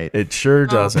seem right. It sure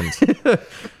doesn't.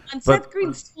 And Seth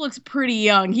Green still looks pretty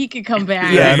young. He could come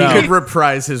back. Yeah, no. he could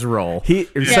reprise his role.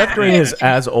 Seth Green is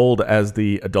as old as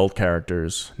the adult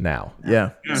characters now.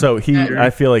 Yeah. So I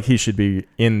feel like he should be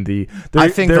in the. I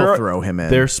think they'll throw him in.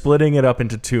 They're splitting it up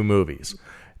into 2 movies.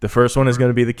 The first one is going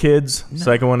to be the kids.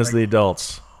 Second one is the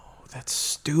adults. That's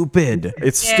stupid.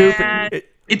 It's Yeah. stupid.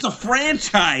 It's a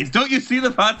franchise. Don't you see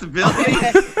the possibility?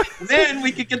 Then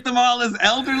we could get them all as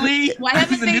elderly. Why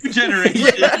haven't the they- new generation?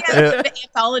 The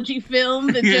anthology film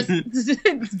that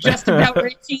it's just about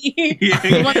Richie.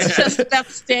 Yeah. One's just about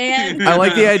Stan. I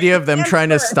like the idea of them trying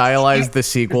to stylize the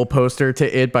sequel poster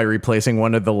to it by replacing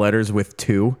one of the letters with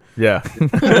 2. Yeah.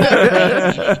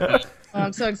 Oh,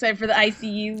 I'm so excited for the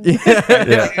ICU.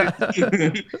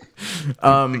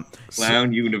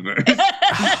 Clown universe.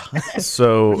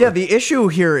 So Yeah, the issue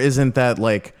here isn't that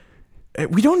like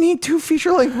we don't need 2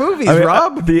 feature-length movies, I mean,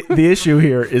 Rob. the issue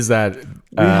here is that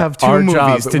We have 2 our movies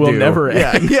job to will do. never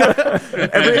end.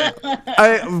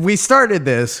 We started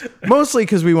this mostly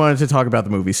because we wanted to talk about the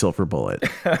movie Silver Bullet.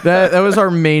 That was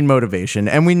our main motivation,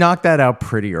 and we knocked that out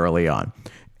pretty early on.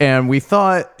 And we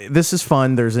thought this is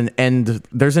fun. There's an end.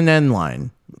 There's an end line.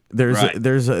 There's Right.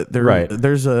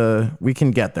 we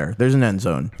can get there. There's an end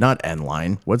zone, not end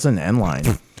line. What's an end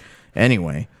line?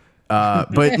 Anyway,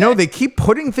 but no, they keep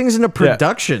putting things into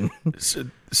production.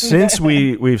 Since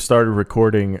we've started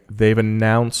recording, they've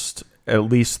announced at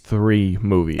least 3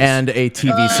 movies. And a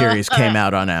TV series came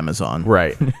out on Amazon.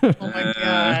 right. Oh my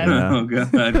god. Oh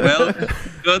god. Well,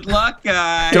 good luck,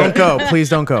 guys. Don't go. Please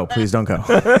don't go. Please don't go.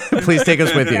 Please take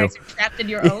us with You you. guys are trapped in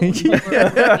your own world.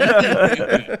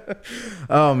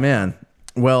 Oh man.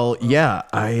 Well, yeah.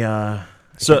 I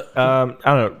So I don't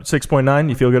know, 6.9.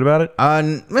 You feel good about it?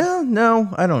 well, no,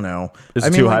 I don't know. Is I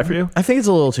it too high for you? I think it's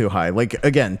a little too high. Like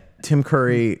again, Tim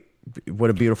Curry, what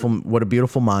a beautiful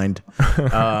mind.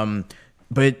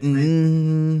 But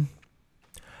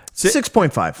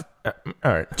 6.5,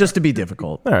 All right. just to be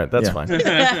difficult. All right, that's Yeah. fine.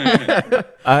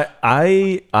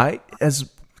 I as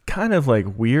kind of like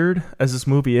weird as this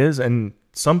movie is, and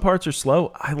some parts are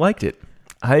slow, I liked it.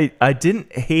 I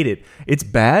didn't hate it. It's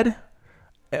bad,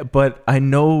 but I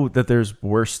know that there's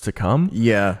worse to come.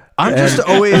 Yeah. I'm just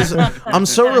always I'm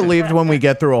so relieved when we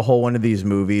get through a whole one of these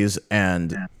movies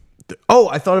and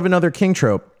I thought of another King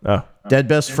trope. Oh, Dead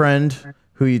best friend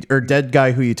or dead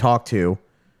guy who you talk to,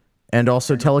 and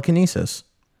also telekinesis.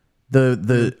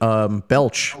 The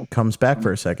belch comes back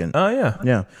for a second. oh yeah.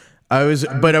 Yeah. I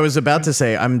was about to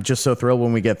say, I'm just so thrilled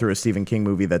when we get through a Stephen King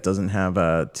movie that doesn't have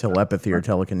telepathy or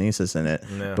telekinesis in it,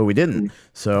 but we didn't.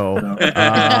 So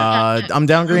I'm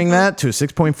downgrading that to a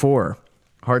 6.4.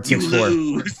 Hard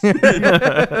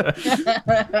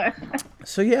 6.4.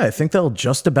 So yeah, I think that'll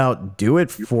just about do it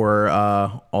for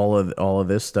all of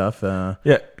this stuff.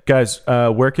 Yeah, guys,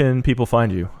 where can people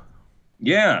find you?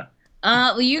 Yeah.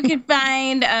 Well, you can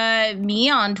find me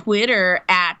on Twitter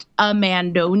at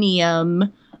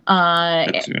Amandonium.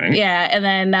 That's right. Yeah, and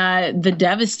then the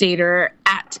Devastator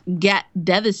at Get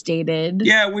Devastated.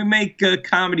 Yeah, we make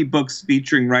comedy books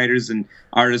featuring writers and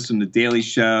artists from The Daily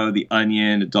Show, The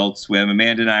Onion, Adult Swim.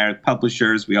 Amanda and I are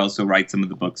publishers. We also write some of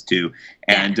the books too.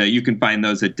 And you can find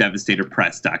those at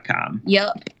devastatorpress.com.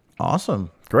 Yep.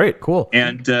 Awesome. Great. Cool.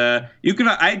 And you can.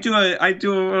 I do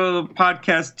a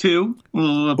podcast too, a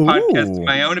little podcast of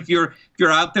my own. If you're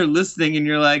out there listening and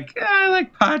you're like, I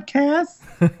like podcasts,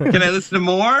 can I listen to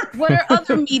more? What are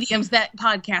other mediums that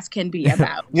podcasts can be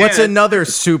about? What's another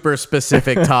super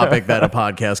specific topic that a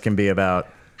podcast can be about?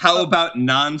 How about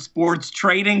non-sports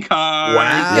trading cards?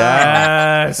 Wow.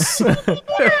 Yes.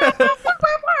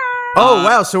 Oh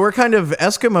wow! So we're kind of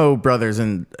Eskimo brothers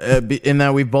in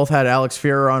that we've both had Alex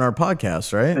Fearer on our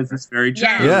podcast, right? This is very true.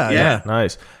 Yeah.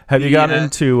 Nice. Have you gotten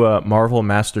into Marvel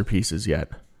Masterpieces yet?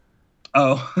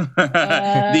 Oh,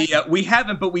 we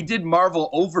haven't, but we did Marvel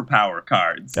Overpower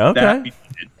cards. Okay.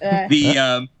 That we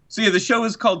did. So the show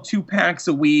is called 2 Packs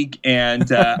a Week,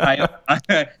 and I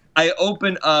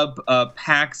open up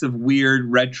packs of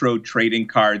weird retro trading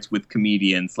cards with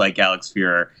comedians like Alex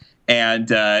Fearer. And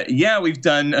we've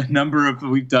done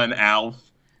we've done Alf,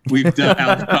 we've done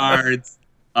Alf cards,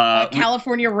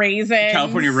 California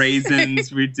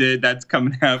Raisins. We did. That's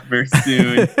coming out very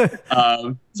soon.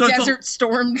 So Desert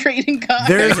Storm trading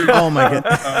cards. Oh my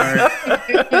god!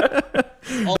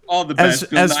 all the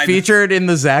best. As featured in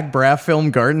the Zach Braff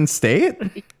film Garden State.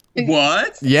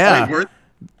 What? Yeah.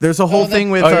 There's a whole thing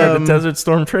with the Desert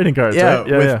Storm trading cards. Right?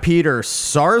 With Peter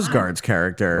Sarsgaard's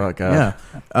character. Oh god.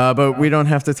 Yeah, but we don't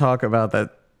have to talk about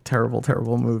that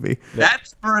terrible movie.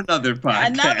 That's for another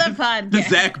podcast. The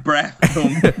Zach Braff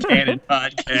film canon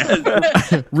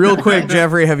podcast. Real quick,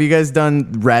 Jeffrey, have you guys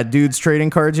done Rad Dudes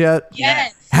trading cards yet?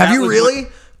 Yes. Have you really?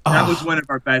 That was one of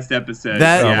our best episodes.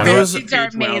 Those are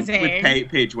amazing. With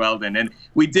Paige Weldon, and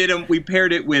we did them. We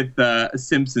paired it with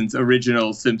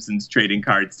original Simpsons trading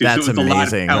cards too. That's so it was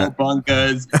amazing. A lot of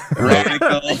Cowabungas,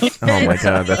 Radicals. Oh my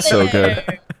god, that's so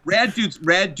good. Rad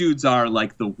Dudes are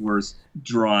like the worst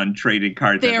drawn trading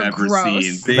cards I've ever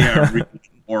seen. They are really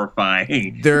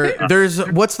horrifying. There's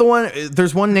what's the one?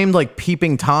 There's one named like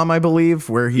Peeping Tom, I believe,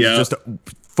 where he's just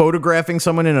photographing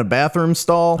someone in a bathroom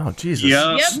stall. Oh Jesus!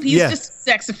 Yep, he's just a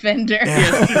sex offender.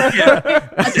 Yeah,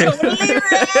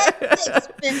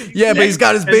 but he's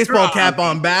got his baseball cap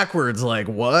on backwards. Like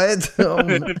what?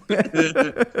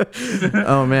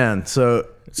 Oh man! So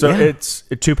it's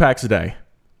 2 packs a day.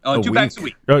 Oh, 2 packs a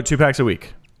week. Oh, 2 packs a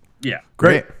week. Yeah,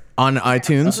 great. On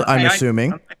iTunes, I'm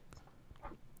assuming.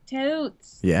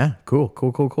 Totes. Yeah, cool.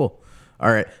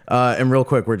 All right, and real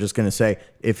quick, we're just gonna say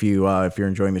if you're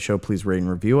enjoying the show, please rate and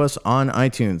review us on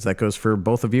iTunes. That goes for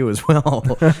both of you as well.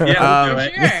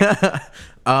 Sure.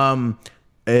 And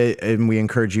we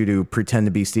encourage you to pretend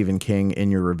to be Stephen King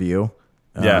in your review.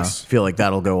 Yes, feel like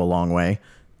that'll go a long way.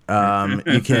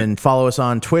 You can follow us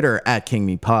on Twitter at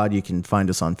KingMePod. You can find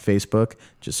us on Facebook.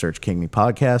 Just search King Me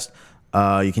Podcast.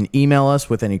 You can email us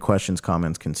with any questions,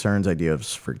 comments, concerns,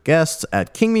 ideas for guests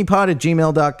at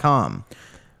kingmepod@gmail.com.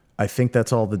 I think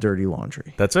that's all the dirty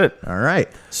laundry. That's it. All right.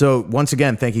 So once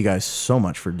again, thank you guys so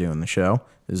much for doing the show.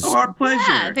 Our pleasure.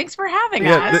 Yeah, thanks for having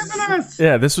us.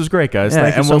 This was great, guys. Yeah,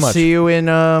 Thank you so we'll much. see you in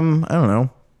I don't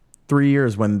know, 3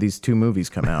 years when these 2 movies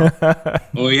come out.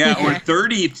 Oh yeah, or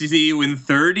 30 to see you in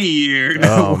 30 years.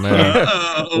 Oh man.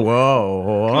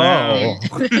 Whoa.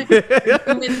 When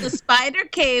the spider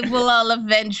cave will all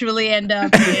eventually end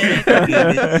up in.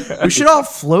 We should all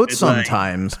float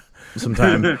sometime.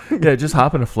 Yeah, just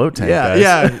hop in a float tank. Yeah,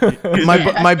 guys.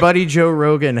 yeah. My buddy Joe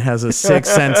Rogan has a 6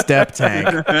 cent dep tank,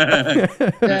 a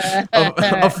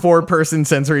 4-person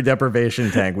sensory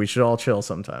deprivation tank. We should all chill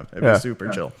sometime. It'd be super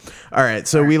chill. All right,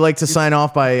 so we like to sign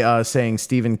off by saying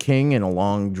Stephen King in a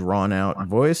long, drawn-out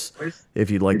voice.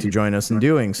 If you'd like to join us in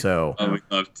doing so. Oh, we'd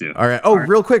love to. All right. Oh,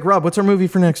 real quick, Rob, what's our movie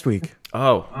for next week?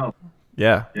 Oh.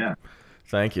 Yeah.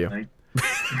 Thank you.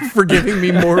 For giving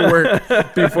me more work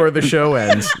before the show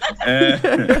ends.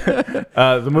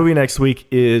 The movie next week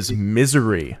is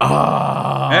Misery.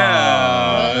 Oh,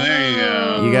 there you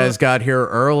go. You You guys got here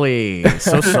early.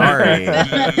 So sorry.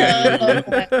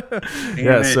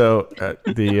 Yeah, so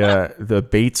the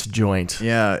Bates joint.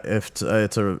 Yeah, if it's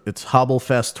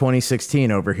Hobblefest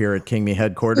 2016 over here at King Me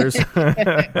headquarters.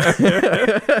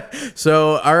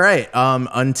 So, all right.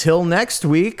 Until next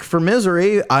week for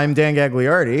Misery, I'm Dan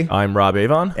Gagliardi. I'm Rob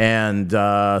Avon. And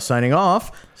signing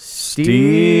off,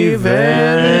 Stephen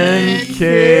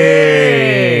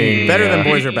King. Better than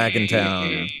Boys Are Back in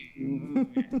Town.